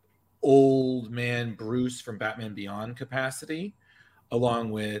 old man Bruce from Batman Beyond capacity,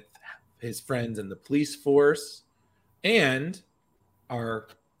 along with his friends in the police force, and our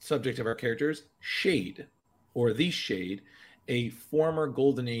subject of our characters, Shade, or the Shade, a former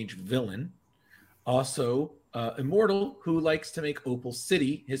Golden Age villain, also immortal, who likes to make Opal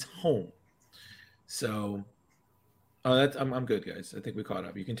City his home. So, I'm good, guys. I think we caught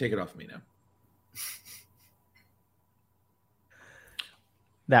up. You can take it off me now.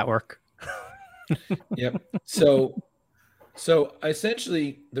 That work. Yep. So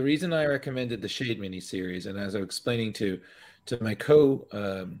essentially, the reason I recommended the Shade miniseries, and as I was explaining to my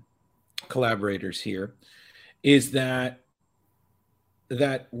collaborators here, is that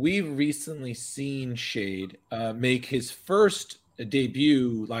we've recently seen Shade make his first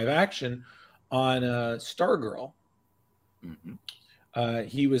debut live action on Stargirl. Mm-hmm.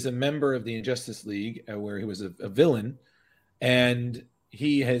 He was a member of the Injustice League, where he was a villain, and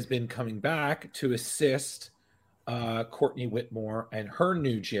he has been coming back to assist Courtney Whitmore and her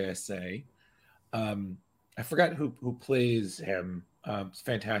new JSA. I forgot who plays him.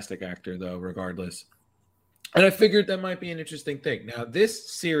 Fantastic actor, though, regardless. And I figured that might be an interesting thing. Now,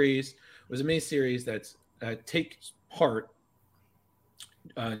 this series was a miniseries that takes part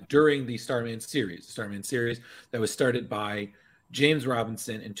during the Starman series. The Starman series that was started by James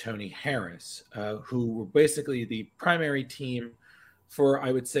Robinson and Tony Harris, who were basically the primary team for,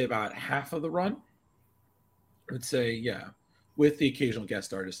 I would say, about half of the run. I would say, yeah, with the occasional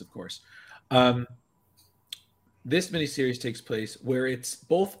guest artist, of course. This miniseries takes place where it's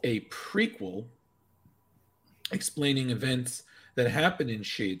both a prequel explaining events that happened in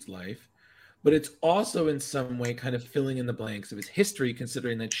Shade's life, but it's also in some way kind of filling in the blanks of his history,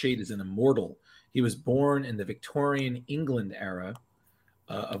 considering that Shade is an immortal. He was born in the Victorian England era,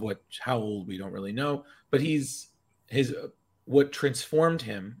 how old we don't really know, but what transformed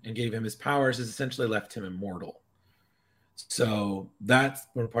him and gave him his powers has essentially left him immortal. So that's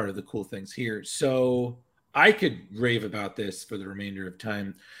one part of the cool things here. So I could rave about this for the remainder of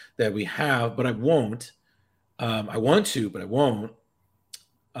time that we have, but I won't. I want to, but I won't.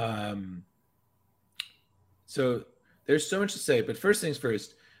 So there's so much to say, but first things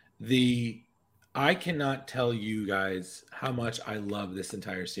first, I cannot tell you guys how much I love this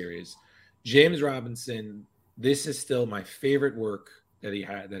entire series. James Robinson, this is still my favorite work that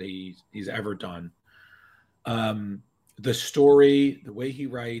he's ever done. The story, the way he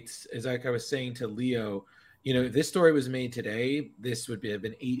writes, is like I was saying to Leo, if this story was made today, this would have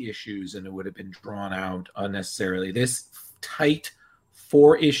been 8 issues and it would have been drawn out unnecessarily. This tight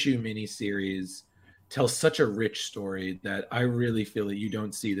 4-issue miniseries tells such a rich story that I really feel that you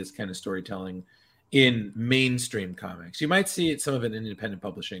don't see this kind of storytelling in mainstream comics. You might see some of it in independent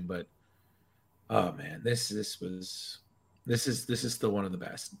publishing, but oh man, this is still one of the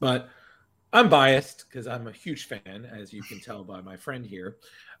best. But I'm biased because I'm a huge fan, as you can tell by my friend here.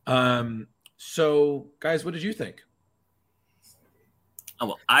 So, guys, what did you think? Oh,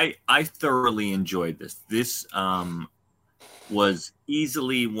 well, I thoroughly enjoyed this. This was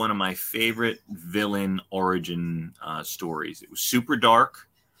easily one of my favorite villain origin stories. It was super dark.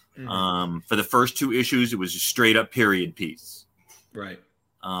 Mm-hmm. For the first 2 issues, it was a straight up period piece. Right.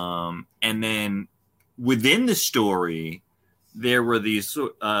 And then within the story, there were these,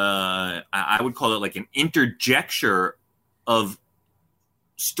 I would call it like an interjecture of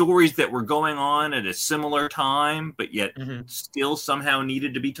stories that were going on at a similar time, but yet still somehow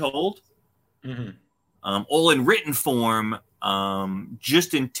needed to be told. All in written form,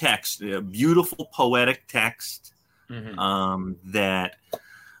 just in text, a beautiful poetic text that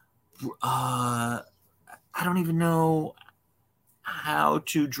I don't even know how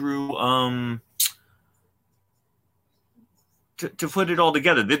to, Drew, to put it all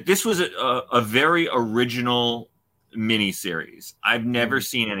together. This was a very original miniseries. I've never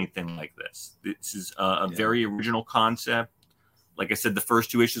seen anything like this. This is a very original concept. Like I said, the first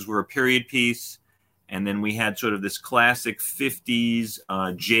 2 issues were a period piece, and then we had sort of this classic 50s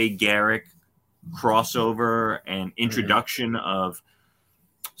Jay Garrick crossover and introduction of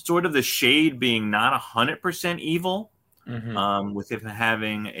sort of the Shade being not 100% evil, with him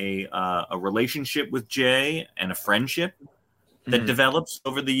having a relationship with Jay and a friendship that develops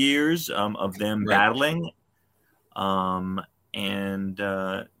over the years of them battling. And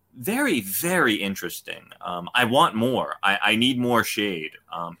very, very interesting. I want more. I need more Shade.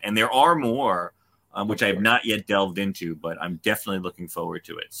 And there are more, which I have not yet delved into, but I'm definitely looking forward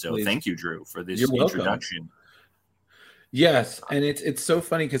to it. So thank you, Drew, for this introduction. Yes, and it's so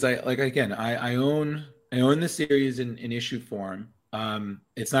funny because I own the series in issue form.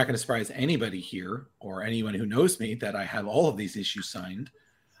 It's not going to surprise anybody here or anyone who knows me that I have all of these issues signed.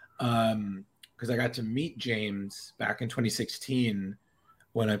 Because I got to meet James back in 2016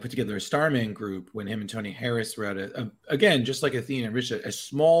 when I put together a Starman group, when him and Tony Harris were at again, just like Athena and Richard, a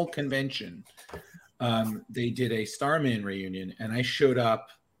small convention. They did a Starman reunion, and I showed up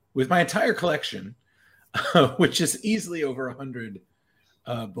with my entire collection, which is easily over 100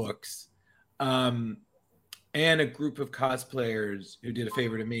 books, and a group of cosplayers who did a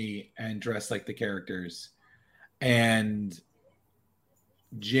favor to me and dressed like the characters. And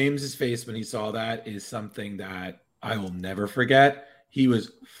James's face when he saw that is something that I will never forget. He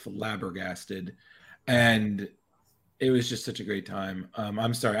was flabbergasted, and it was just such a great time.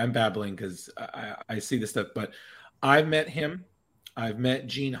 I'm sorry, I'm babbling because I see this stuff, but I've met him. I've met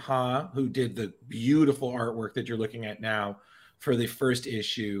Gene Ha, who did the beautiful artwork that you're looking at now for the first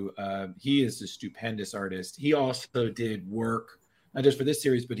issue. He is a stupendous artist. He also did work, not just for this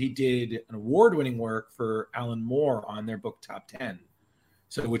series, but he did an award-winning work for Alan Moore on their book Top 10.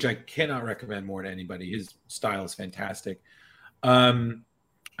 So, which I cannot recommend more to anybody. His style is fantastic. And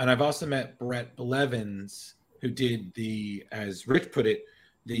I've also met Brett Blevins, who did as Rich put it,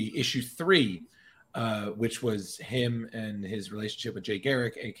 the issue 3, which was him and his relationship with Jay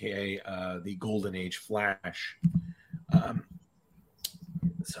Garrick, aka the Golden Age Flash.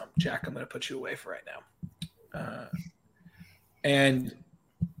 So, Jack, I'm going to put you away for right now. And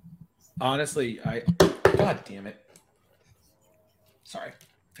honestly, God damn it. Sorry,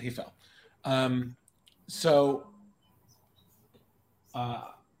 he fell.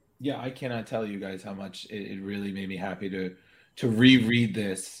 Yeah, I cannot tell you guys how much it really made me happy to reread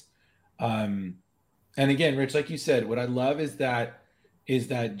this. And again, Rich, like you said, what I love is that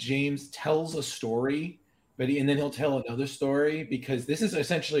James tells a story, and then he'll tell another story, because this is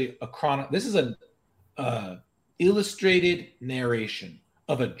essentially this is an illustrated narration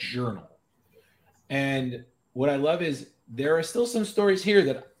of a journal. And what I love is there are still some stories here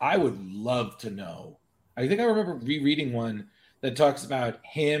that I would love to know. I think I remember rereading one that talks about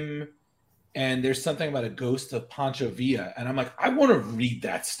him, and there's something about a ghost of Pancho Villa, and I'm like, I want to read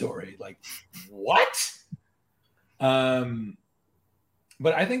that story. Like, what? But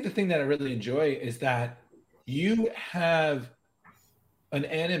I think the thing that I really enjoy is that you have an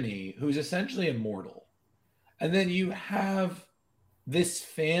enemy who's essentially immortal, and then you have this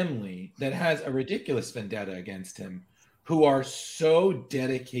family that has a ridiculous vendetta against him, who are so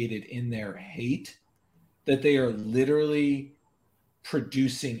dedicated in their hate that they are literally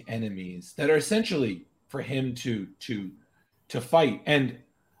producing enemies that are essentially for him to fight. And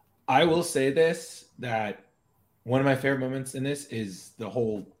I will say this, that one of my favorite moments in this is the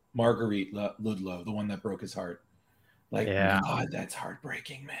whole Marguerite Ludlow, the one that broke his heart. Like, God, that's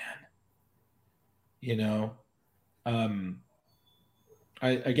heartbreaking, man. You know,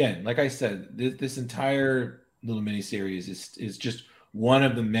 again, like I said, this entire little miniseries is just one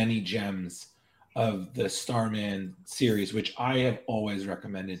of the many gems of the Starman series, which I have always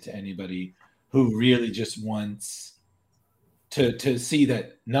recommended to anybody who really just wants to see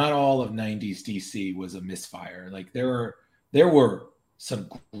that not all of 90s DC was a misfire. Like there were some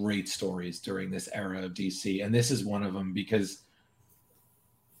great stories during this era of DC, and this is one of them, because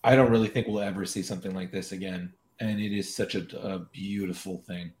I don't really think we'll ever see something like this again, and it is such a beautiful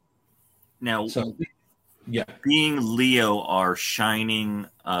thing. Now, so yeah, being Leo, our shining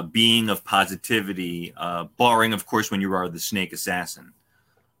being of positivity, barring of course when you are the Snake Assassin,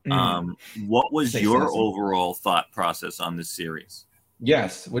 what was Snake your Assassin. overall thought process on this series?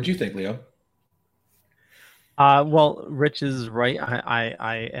 Yes, what do you think, Leo? Well, Rich is right.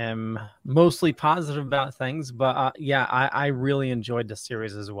 I am mostly positive about things, but yeah, I really enjoyed the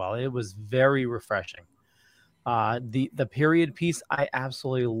series as well. It was very refreshing. The period piece, I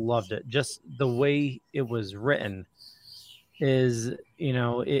absolutely loved it. Just the way it was written is,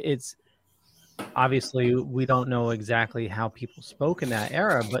 it's obviously we don't know exactly how people spoke in that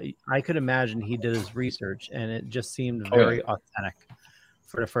era, but I could imagine he did his research, and it just seemed very authentic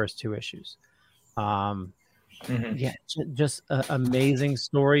for the first 2 issues. Yeah, just an amazing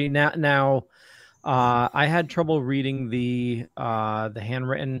story. Now, I had trouble reading the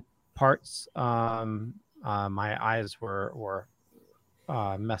handwritten parts. My eyes were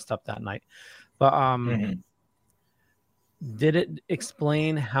messed up that night, but did it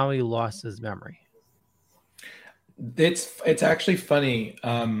explain how he lost his memory? It's actually funny.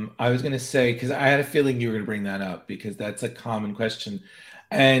 I was going to say, because I had a feeling you were going to bring that up, because that's a common question.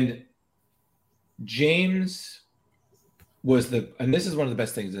 And James was and this is one of the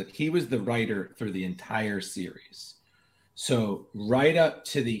best things, that he was the writer through the entire series. So right up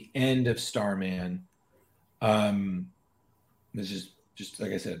to the end of Starman, this is just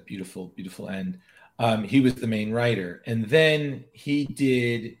like I said, beautiful, beautiful end. He was the main writer, and then he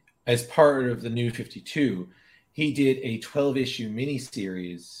did, as part of the New 52, he did a 12-issue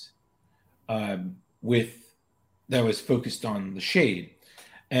miniseries that was focused on the Shade.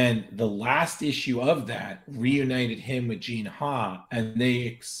 And the last issue of that reunited him with Jean Ha, and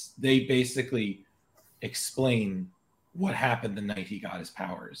they basically explain what happened the night he got his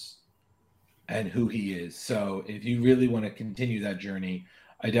powers and who he is. So if you really want to continue that journey,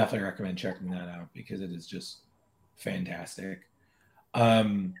 I definitely recommend checking that out, because it is just fantastic.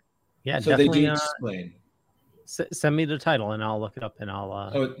 Yeah, so definitely, they do explain. Send me the title and I'll look it up, and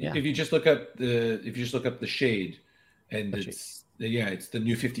I'll. If you just look up the Shade, and it's the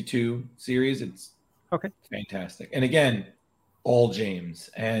New 52 series. It's fantastic, and again, all James,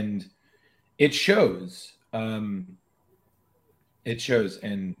 and it shows. It shows,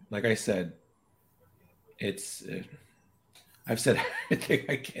 and like I said, it's. I've said everything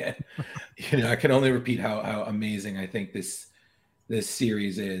I can. I can only repeat how amazing I think this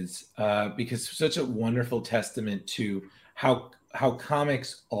series is, because it's such a wonderful testament to how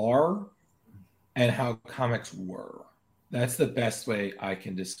comics are and how comics were. That's the best way I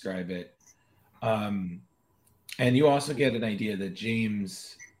can describe it. And you also get an idea that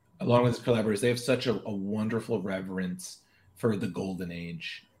James, along with his collaborators, they have such a wonderful reverence for the Golden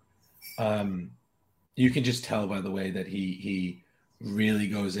Age. You can just tell by the way that he really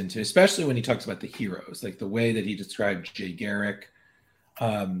goes into, especially when he talks about the heroes, like the way that he described Jay Garrick,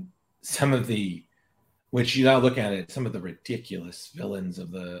 some of the, which you now look at it, some of the ridiculous villains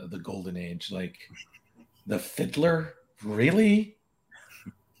of the Golden Age, like the Fiddler. Really?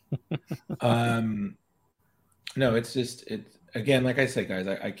 No, it's just, again, like I said, guys,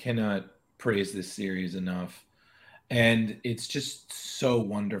 I cannot praise this series enough, and it's just so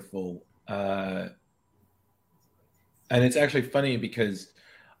wonderful. And it's actually funny, because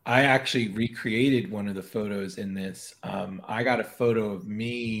I actually recreated one of the photos in this. I got a photo of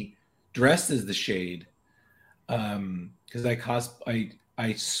me dressed as the Shade, because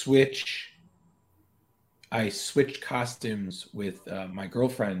I switched costumes with my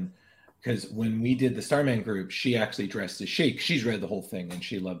girlfriend, because when we did the Starman group, she actually dressed as Shade. She's read the whole thing and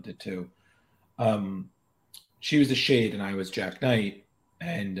she loved it too. She was the Shade and I was Jack Knight.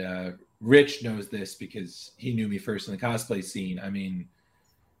 And Rich knows this because he knew me first in the cosplay scene. I mean,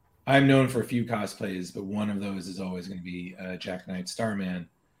 I'm known for a few cosplays, but one of those is always going to be Jack Knight Starman.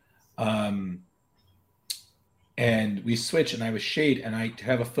 And we switched, and I was Shade, and I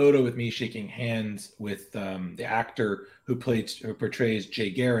have a photo with me shaking hands with the actor who portrays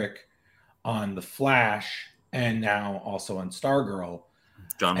Jay Garrick on The Flash, and now also on Stargirl.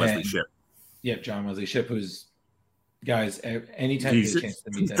 John Wesley Shipp. Yep, John Wesley Shipp, who's, guys, anytime you get a chance to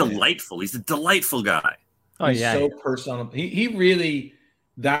meet he's delightful. He's a delightful guy. He's so personal. He really,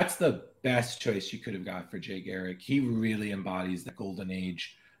 that's the best choice you could have got for Jay Garrick. He really embodies the golden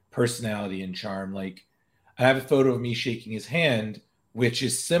age personality and charm. Like, I have a photo of me shaking his hand, which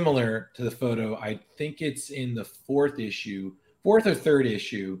is similar to the photo. I think it's in the fourth or third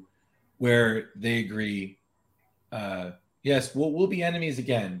issue, where they agree, yes, we'll be enemies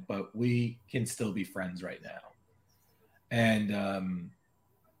again, but we can still be friends right now. And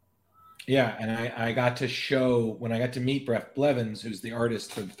yeah, and I got to show, when I got to meet Brett Blevins, who's the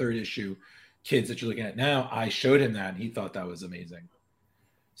artist for the third issue Kids that you're looking at now, I showed him that, and he thought that was amazing.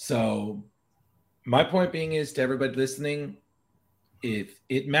 So my point being is, to everybody listening, if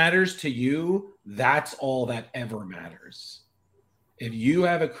it matters to you, that's all that ever matters. If you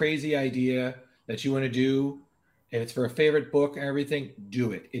have a crazy idea that you want to do, if it's for a favorite book and everything,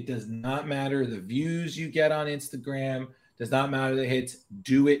 do it. It does not matter the views you get on Instagram, does not matter the hits.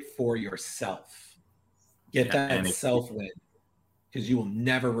 Do it for yourself. Get that self-win, because you will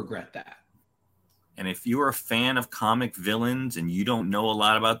never regret that. And if you're a fan of comic villains and you don't know a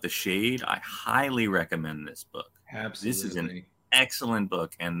lot about the Shade, I highly recommend this book. Absolutely. This is an excellent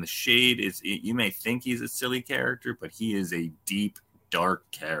book. And the Shade is, you may think he's a silly character, but he is a deep,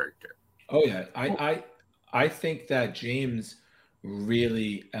 dark character. Oh, yeah. I think that James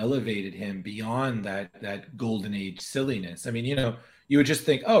really elevated him beyond that golden age silliness. I mean, you know, you would just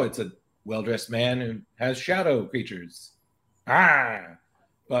think, oh, it's a well-dressed man who has shadow creatures.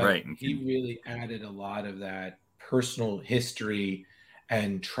 But right. He really added a lot of that personal history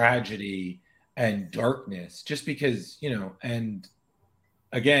and tragedy and darkness, just because, you know, and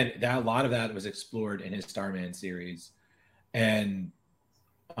again, a lot of that was explored in his Starman series. And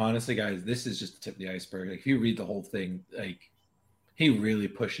honestly, guys, this is just the tip of the iceberg. Like, if you read the whole thing, like, he really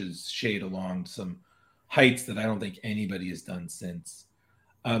pushes Shade along some heights that I don't think anybody has done since.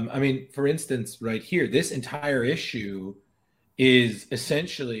 I mean, for instance, right here, this entire issue is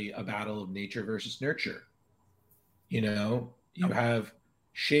essentially a battle of nature versus nurture. You know, you have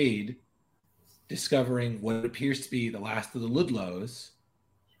Shade discovering what appears to be the last of the Ludlows,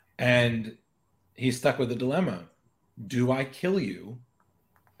 and he's stuck with a dilemma. Do I kill you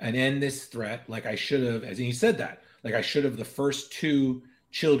and end this threat like I should have, as he said that, like I should have the first two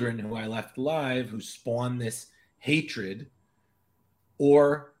children who I left alive who spawned this hatred,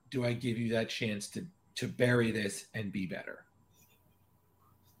 or do I give you that chance to bury this and be better?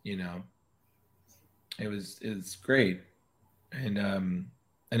 You know, it's great. And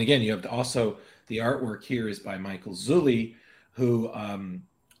again, you have also the artwork here is by Michael Zulli, who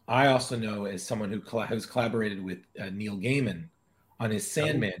I also know as someone who's collaborated with Neil Gaiman on his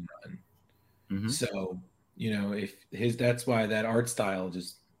Sandman run. Mm-hmm. So, you know, that's why that art style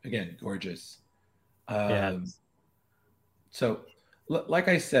just, again, gorgeous. So like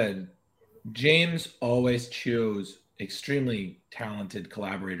I said, James always chose extremely talented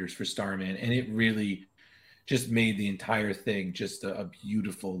collaborators for Starman, and it really just made the entire thing just a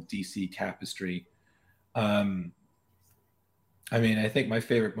beautiful DC tapestry. I mean, I think my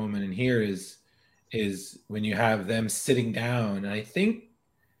favorite moment in here is when you have them sitting down, and I think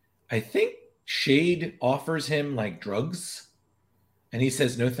Shade offers him like drugs, and he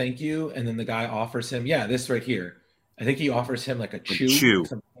says no thank you, and then the guy offers him this right here. I think he offers him like a chew.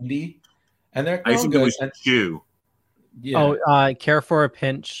 Some candy, and they're I think it was chew. Yeah. Care for a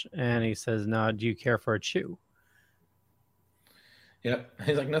pinch, and he says, no, do you care for a chew? Yep.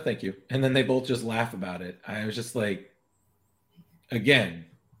 He's like, no thank you, and then they both just laugh about it. I was just like, again,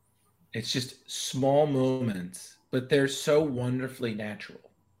 it's just small moments, but they're so wonderfully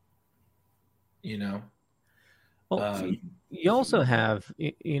natural, you know. Well, you also have,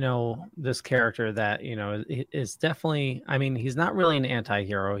 you know, this character that, you know, is definitely, I mean, he's not really an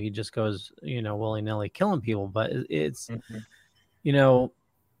anti-hero. He just goes, you know, willy-nilly killing people. But it's, you know,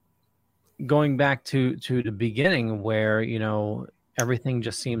 going back to the beginning where, you know, everything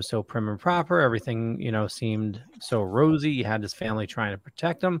just seemed so prim and proper. Everything, you know, seemed so rosy. You had this family trying to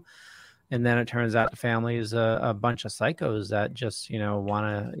protect him. And then it turns out the family is a bunch of psychos that just, you know,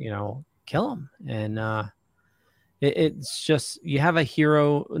 want to, you know, kill him. And, it's just, you have a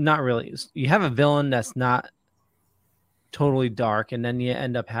hero, not really, you have a villain that's not totally dark, and then you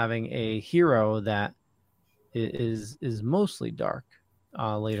end up having a hero that is mostly dark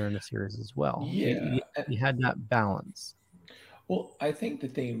later in the series as well. Yeah. You had that balance. Well, I think the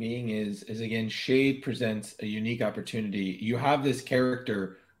thing being is again, Shade presents a unique opportunity. You have this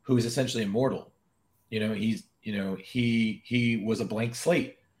character who is essentially immortal. You know, he was a blank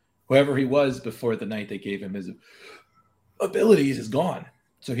slate. Whoever he was before the night they gave him his abilities is gone.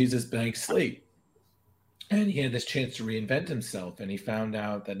 So he's this blank slate. And he had this chance to reinvent himself. And he found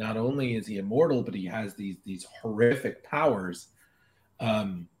out that not only is he immortal, but he has these horrific powers.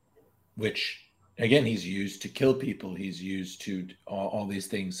 which again, he's used to kill people. He's used to all these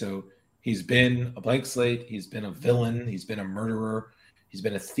things. So he's been a blank slate. He's been a villain. He's been a murderer. He's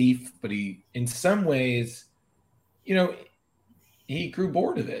been a thief. But he, in some ways, you know, he grew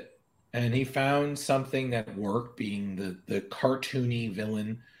bored of it. And he found something that worked, being the cartoony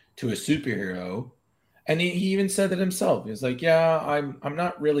villain to a superhero. And he even said that himself. He was like, yeah, I'm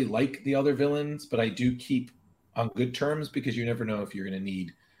not really like the other villains, but I do keep on good terms because you never know if you're going to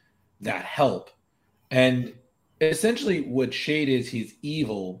need that help. And essentially what Shade is, he's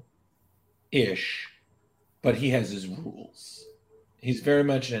evil-ish, but he has his rules. He's very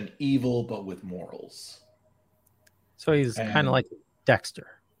much an evil, but with morals. So he's kind of like Dexter.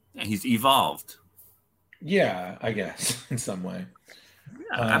 He's evolved. Yeah, I guess, in some way.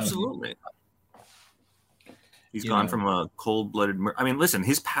 Yeah, absolutely. He's gone from a cold-blooded murder. I mean, listen,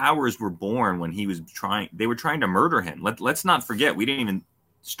 his powers were born when he was they were trying to murder him. Let's not forget, we didn't even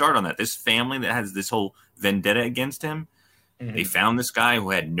start on that. This family that has this whole vendetta against him, they found this guy who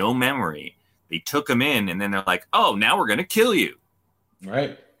had no memory. They took him in, and then they're like, oh, now we're going to kill you.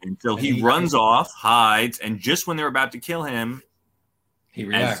 Right. And so he runs off, hides, and just when they're about to kill him, he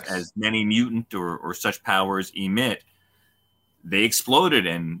reacts. As many mutant or such powers emit, they exploded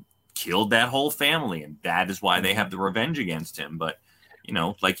and killed that whole family, and that is why they have the revenge against him. But, you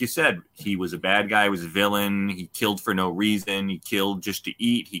know, like you said, he was a bad guy, he was a villain, he killed for no reason, he killed just to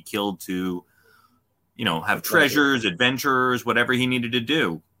eat, he killed to, you know, have treasures, adventures, whatever he needed to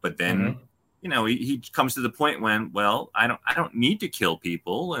do. But then, you know, he comes to the point when, well, I don't need to kill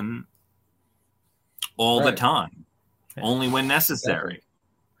people and all the time, only when necessary.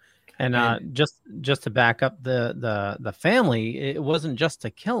 And just to back up the family, it wasn't just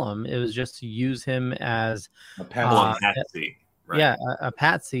to kill him; it was just to use him as a patsy. Right. Yeah, a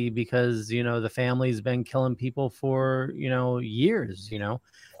patsy, because you know the family's been killing people for years.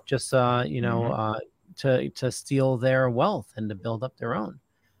 Just to steal their wealth and to build up their own.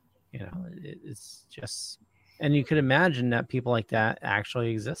 It's just, and you could imagine that people like that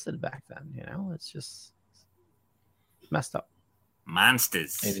actually existed back then. It's just messed up.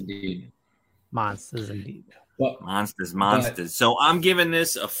 Monsters. Indeed. Monsters, indeed. Well, monsters. So I'm giving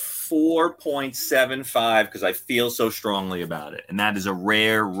this a 4.75 because I feel so strongly about it. And that is a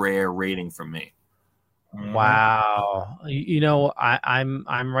rare rating from me. Wow.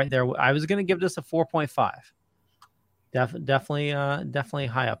 I'm right there. I was going to give this a 4.5. Definitely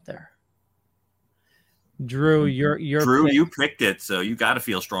high up there. Drew, you picked it, so you got to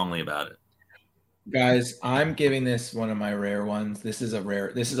feel strongly about it. Guys, I'm giving this one of my rare ones. This is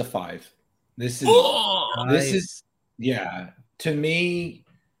a 5. This is to me,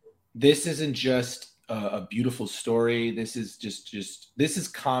 this isn't just a beautiful story. This is this is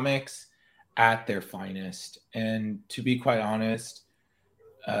comics at their finest. And to be quite honest,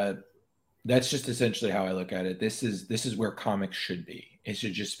 that's just essentially how I look at it. This is where comics should be. It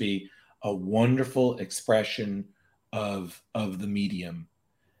should just be a wonderful expression of the medium.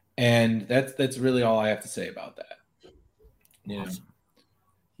 And that's really all I have to say about that. Awesome.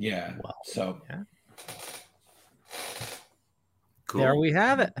 Yeah. Wow. So cool. There we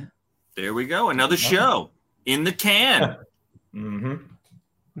have it. There we go. Another show in the can.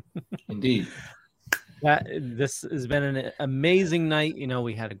 Indeed. This has been an amazing night.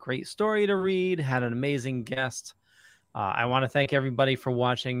 We had a great story to read, had an amazing guest. I want to thank everybody for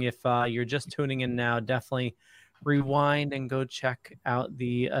watching. If you're just tuning in now, definitely rewind and go check out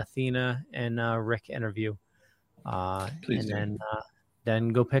the Athena and Rick interview. Please and then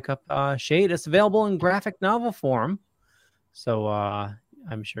go pick up Shade. It's available in graphic novel form. So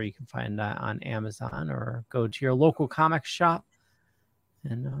I'm sure you can find that on Amazon or go to your local comic shop.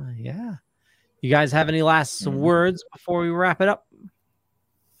 And you guys have any last words before we wrap it up?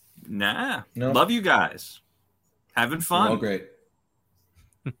 Nah. No. Love you guys. Having fun. All great.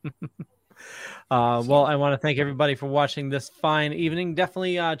 Well, I want to thank everybody for watching this fine evening.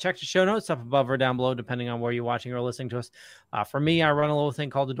 Definitely check the show notes up above or down below, depending on where you're watching or listening to us. For me, I run a little thing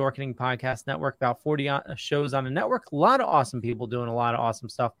called the Dorkening Podcast Network, about 40 shows on the network. A lot of awesome people doing a lot of awesome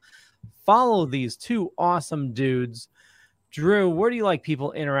stuff. Follow these two awesome dudes. Drew, where do you like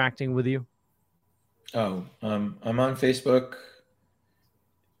people interacting with you? I'm on Facebook.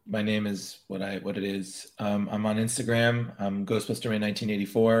 My name is what it is. I'm on Instagram. I'm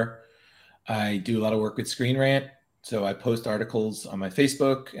Ghostbusterman1984. I do a lot of work with Screen Rant, so I post articles on my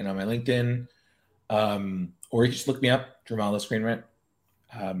Facebook and on my LinkedIn. Or you just look me up, Dramala Screen Rant.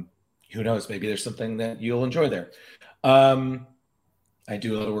 Who knows? Maybe there's something that you'll enjoy there. I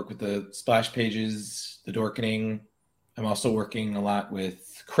do a lot of work with the splash pages, the Dorkening. I'm also working a lot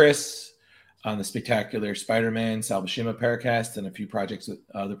with Chris on the Spectacular Spider-Man Sal Buscema Paracast and a few projects with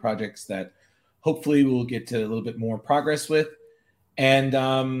other projects that hopefully we'll get to a little bit more progress with. And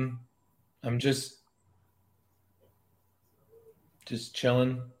I'm just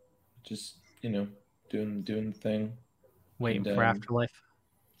chilling, just, doing the thing. Waiting for Afterlife.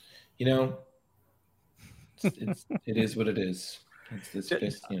 It is what it is. It's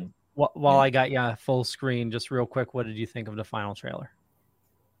just, While I got you full screen, just real quick, what did you think of the final trailer?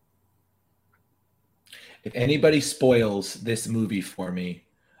 If anybody spoils this movie for me,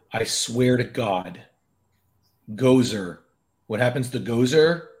 I swear to God, Gozer, what happens to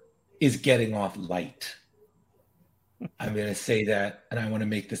Gozer is getting off light. I'm going to say that, and I want to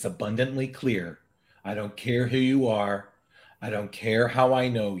make this abundantly clear. I don't care who you are. I don't care how I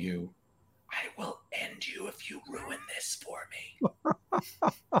know you. I will end you if you ruin this for me.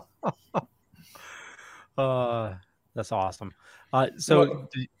 That's awesome. So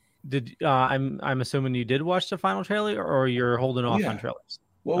I'm assuming you did watch the final trailer, or you're holding off on trailers?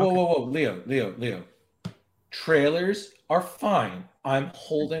 Whoa, Leo. Trailers are fine. I'm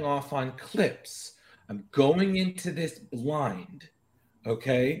holding off on clips. I'm going into this blind.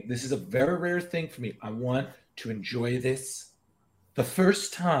 Okay? This is a very rare thing for me. I want to enjoy this the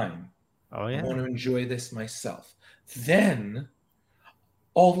first time. Oh, yeah. I want to enjoy this myself. Then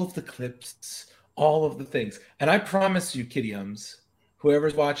all of the clips, all of the things. And I promise you, Kittyums,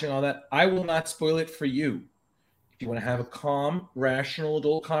 whoever's watching all that, I will not spoil it for you. If you want to have a calm, rational,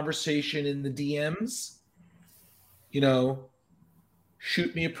 adult conversation in the DMs,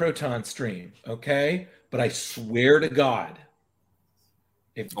 shoot me a Proton stream, okay? But I swear to God,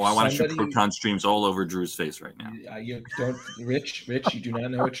 I want to shoot Proton streams all over Drew's face right now. You don't, Rich, you do not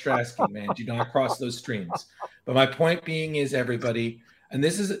know what you're asking, man. Do not cross those streams. But my point being is, everybody, and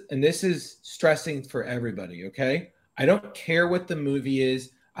this is stressing for everybody, okay? I don't care what the movie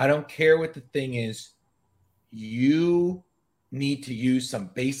is. I don't care what the thing is. You need to use some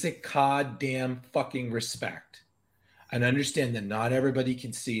basic goddamn fucking respect and understand that not everybody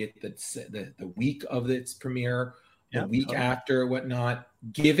can see it. That's the week of its premiere, the week after, whatnot.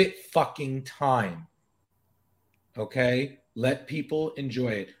 Give it fucking time. Okay? Let people enjoy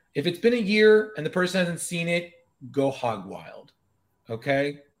it. If it's been a year and the person hasn't seen it, go hog wild.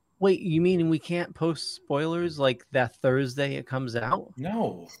 Okay? Wait, you mean we can't post spoilers like that Thursday it comes out?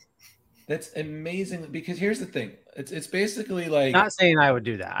 No. That's amazing, because here's the thing. It's basically like, not saying I would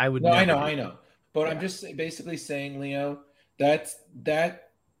do that. I would. No, I know. But I'm just basically saying, Leo, that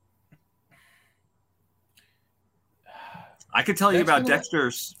I could tell you about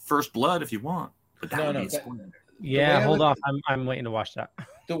Dexter's First Blood if you want, but that would be a spoiler. Yeah, hold off. I'm waiting to watch that.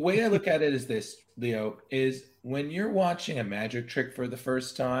 The way I look at it is this, Leo, is when you're watching a magic trick for the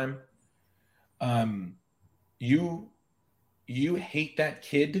first time, you hate that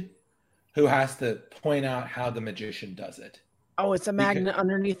kid who has to point out how the magician does it. Oh, it's a magnet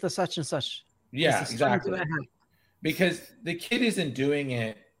underneath the such and such. Yeah, exactly. Because the kid isn't doing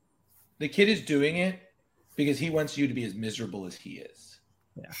it. The kid is doing it because he wants you to be as miserable as he is.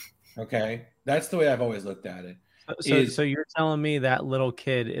 Yeah. Okay. That's the way I've always looked at it. So you're telling me that little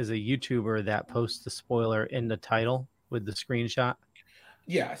kid is a YouTuber that posts the spoiler in the title with the screenshot?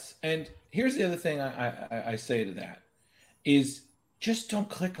 Yes. And here's the other thing I say to that is just don't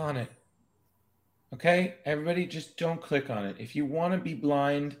click on it. Okay? Everybody just don't click on it. If you want to be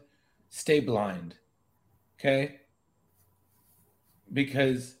blind, stay blind. Okay?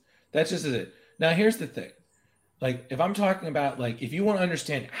 Because that's just it. Now, here's the thing. Like, if I'm talking about, like, if you want to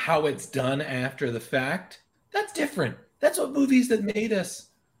understand how it's done after the fact, that's different. That's what movies that made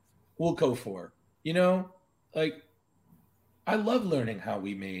us will go for. Like, I love learning how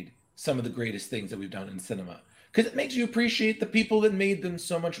we made some of the greatest things that we've done in cinema, because it makes you appreciate the people that made them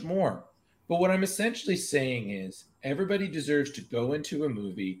so much more. But what I'm essentially saying is everybody deserves to go into a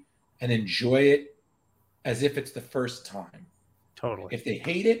movie and enjoy it as if it's the first time. Totally. If they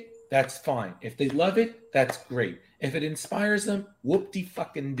hate it, that's fine. If they love it, that's great. If it inspires them,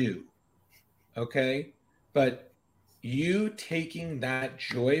 whoop-de-fucking-do. Okay? But you taking that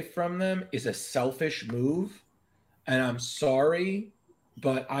joy from them is a selfish move. And I'm sorry,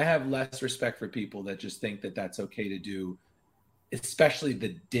 but I have less respect for people that just think that that's okay to do, especially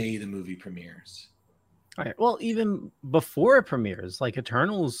the day the movie premieres. All right. Well, even before it premieres, like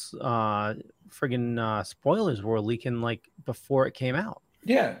Eternals, friggin' spoilers were leaking like before it came out.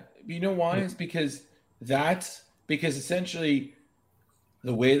 Yeah. You know why? It's because essentially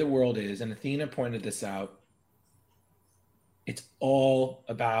the way the world is, and Athena pointed this out, it's all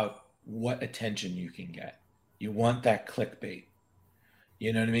about what attention you can get. You want that clickbait.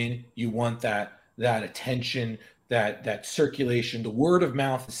 You know what I mean? You want that attention, that circulation. The word of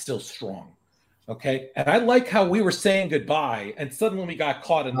mouth is still strong. Okay, and I like how we were saying goodbye, and suddenly we got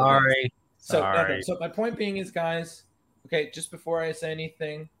caught in the Sorry. So my point being is, guys. Okay, just before I say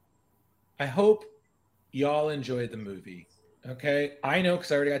anything, I hope y'all enjoyed the movie. Okay, I know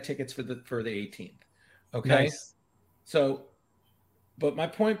because I already got tickets for the 18th. Okay, Nice. so, but my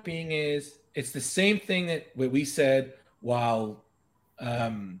point being is, it's the same thing that what we said while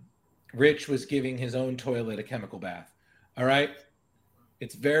Rich was giving his own toilet a chemical bath. All right,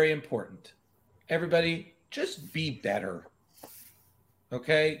 it's very important. Everybody, just be better.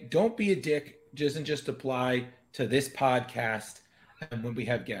 Okay, don't be a dick. Doesn't just apply to this podcast and when we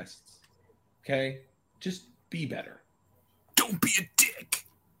have guests. Okay, just be better. Don't be a dick.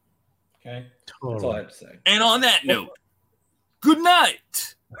 Okay, that's all I have to say. And on that note, good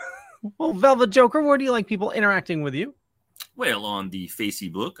night. Well, Velvet Joker, where do you like people interacting with you? Well, on the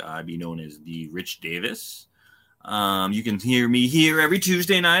Facebook, I'd be known as the Rich Davis. You can hear me here every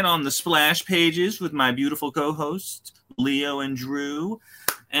Tuesday night on the Splash Pages with my beautiful co-hosts, Leo and Drew.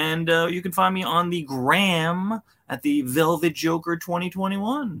 And you can find me on the gram at the Velvet Joker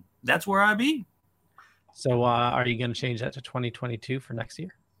 2021. That's where I be. So are you going to change that to 2022 for next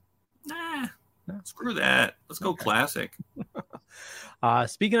year? Nah, screw that. Let's go classic.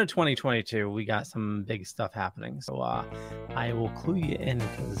 Speaking of 2022, we got some big stuff happening. So I will clue you in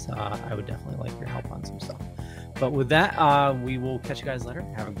because I would definitely like your help on some stuff. But with that, we will catch you guys later.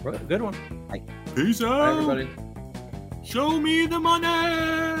 Have a good one. Bye. Peace out. Bye, everybody. Show me the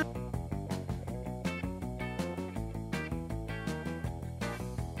money.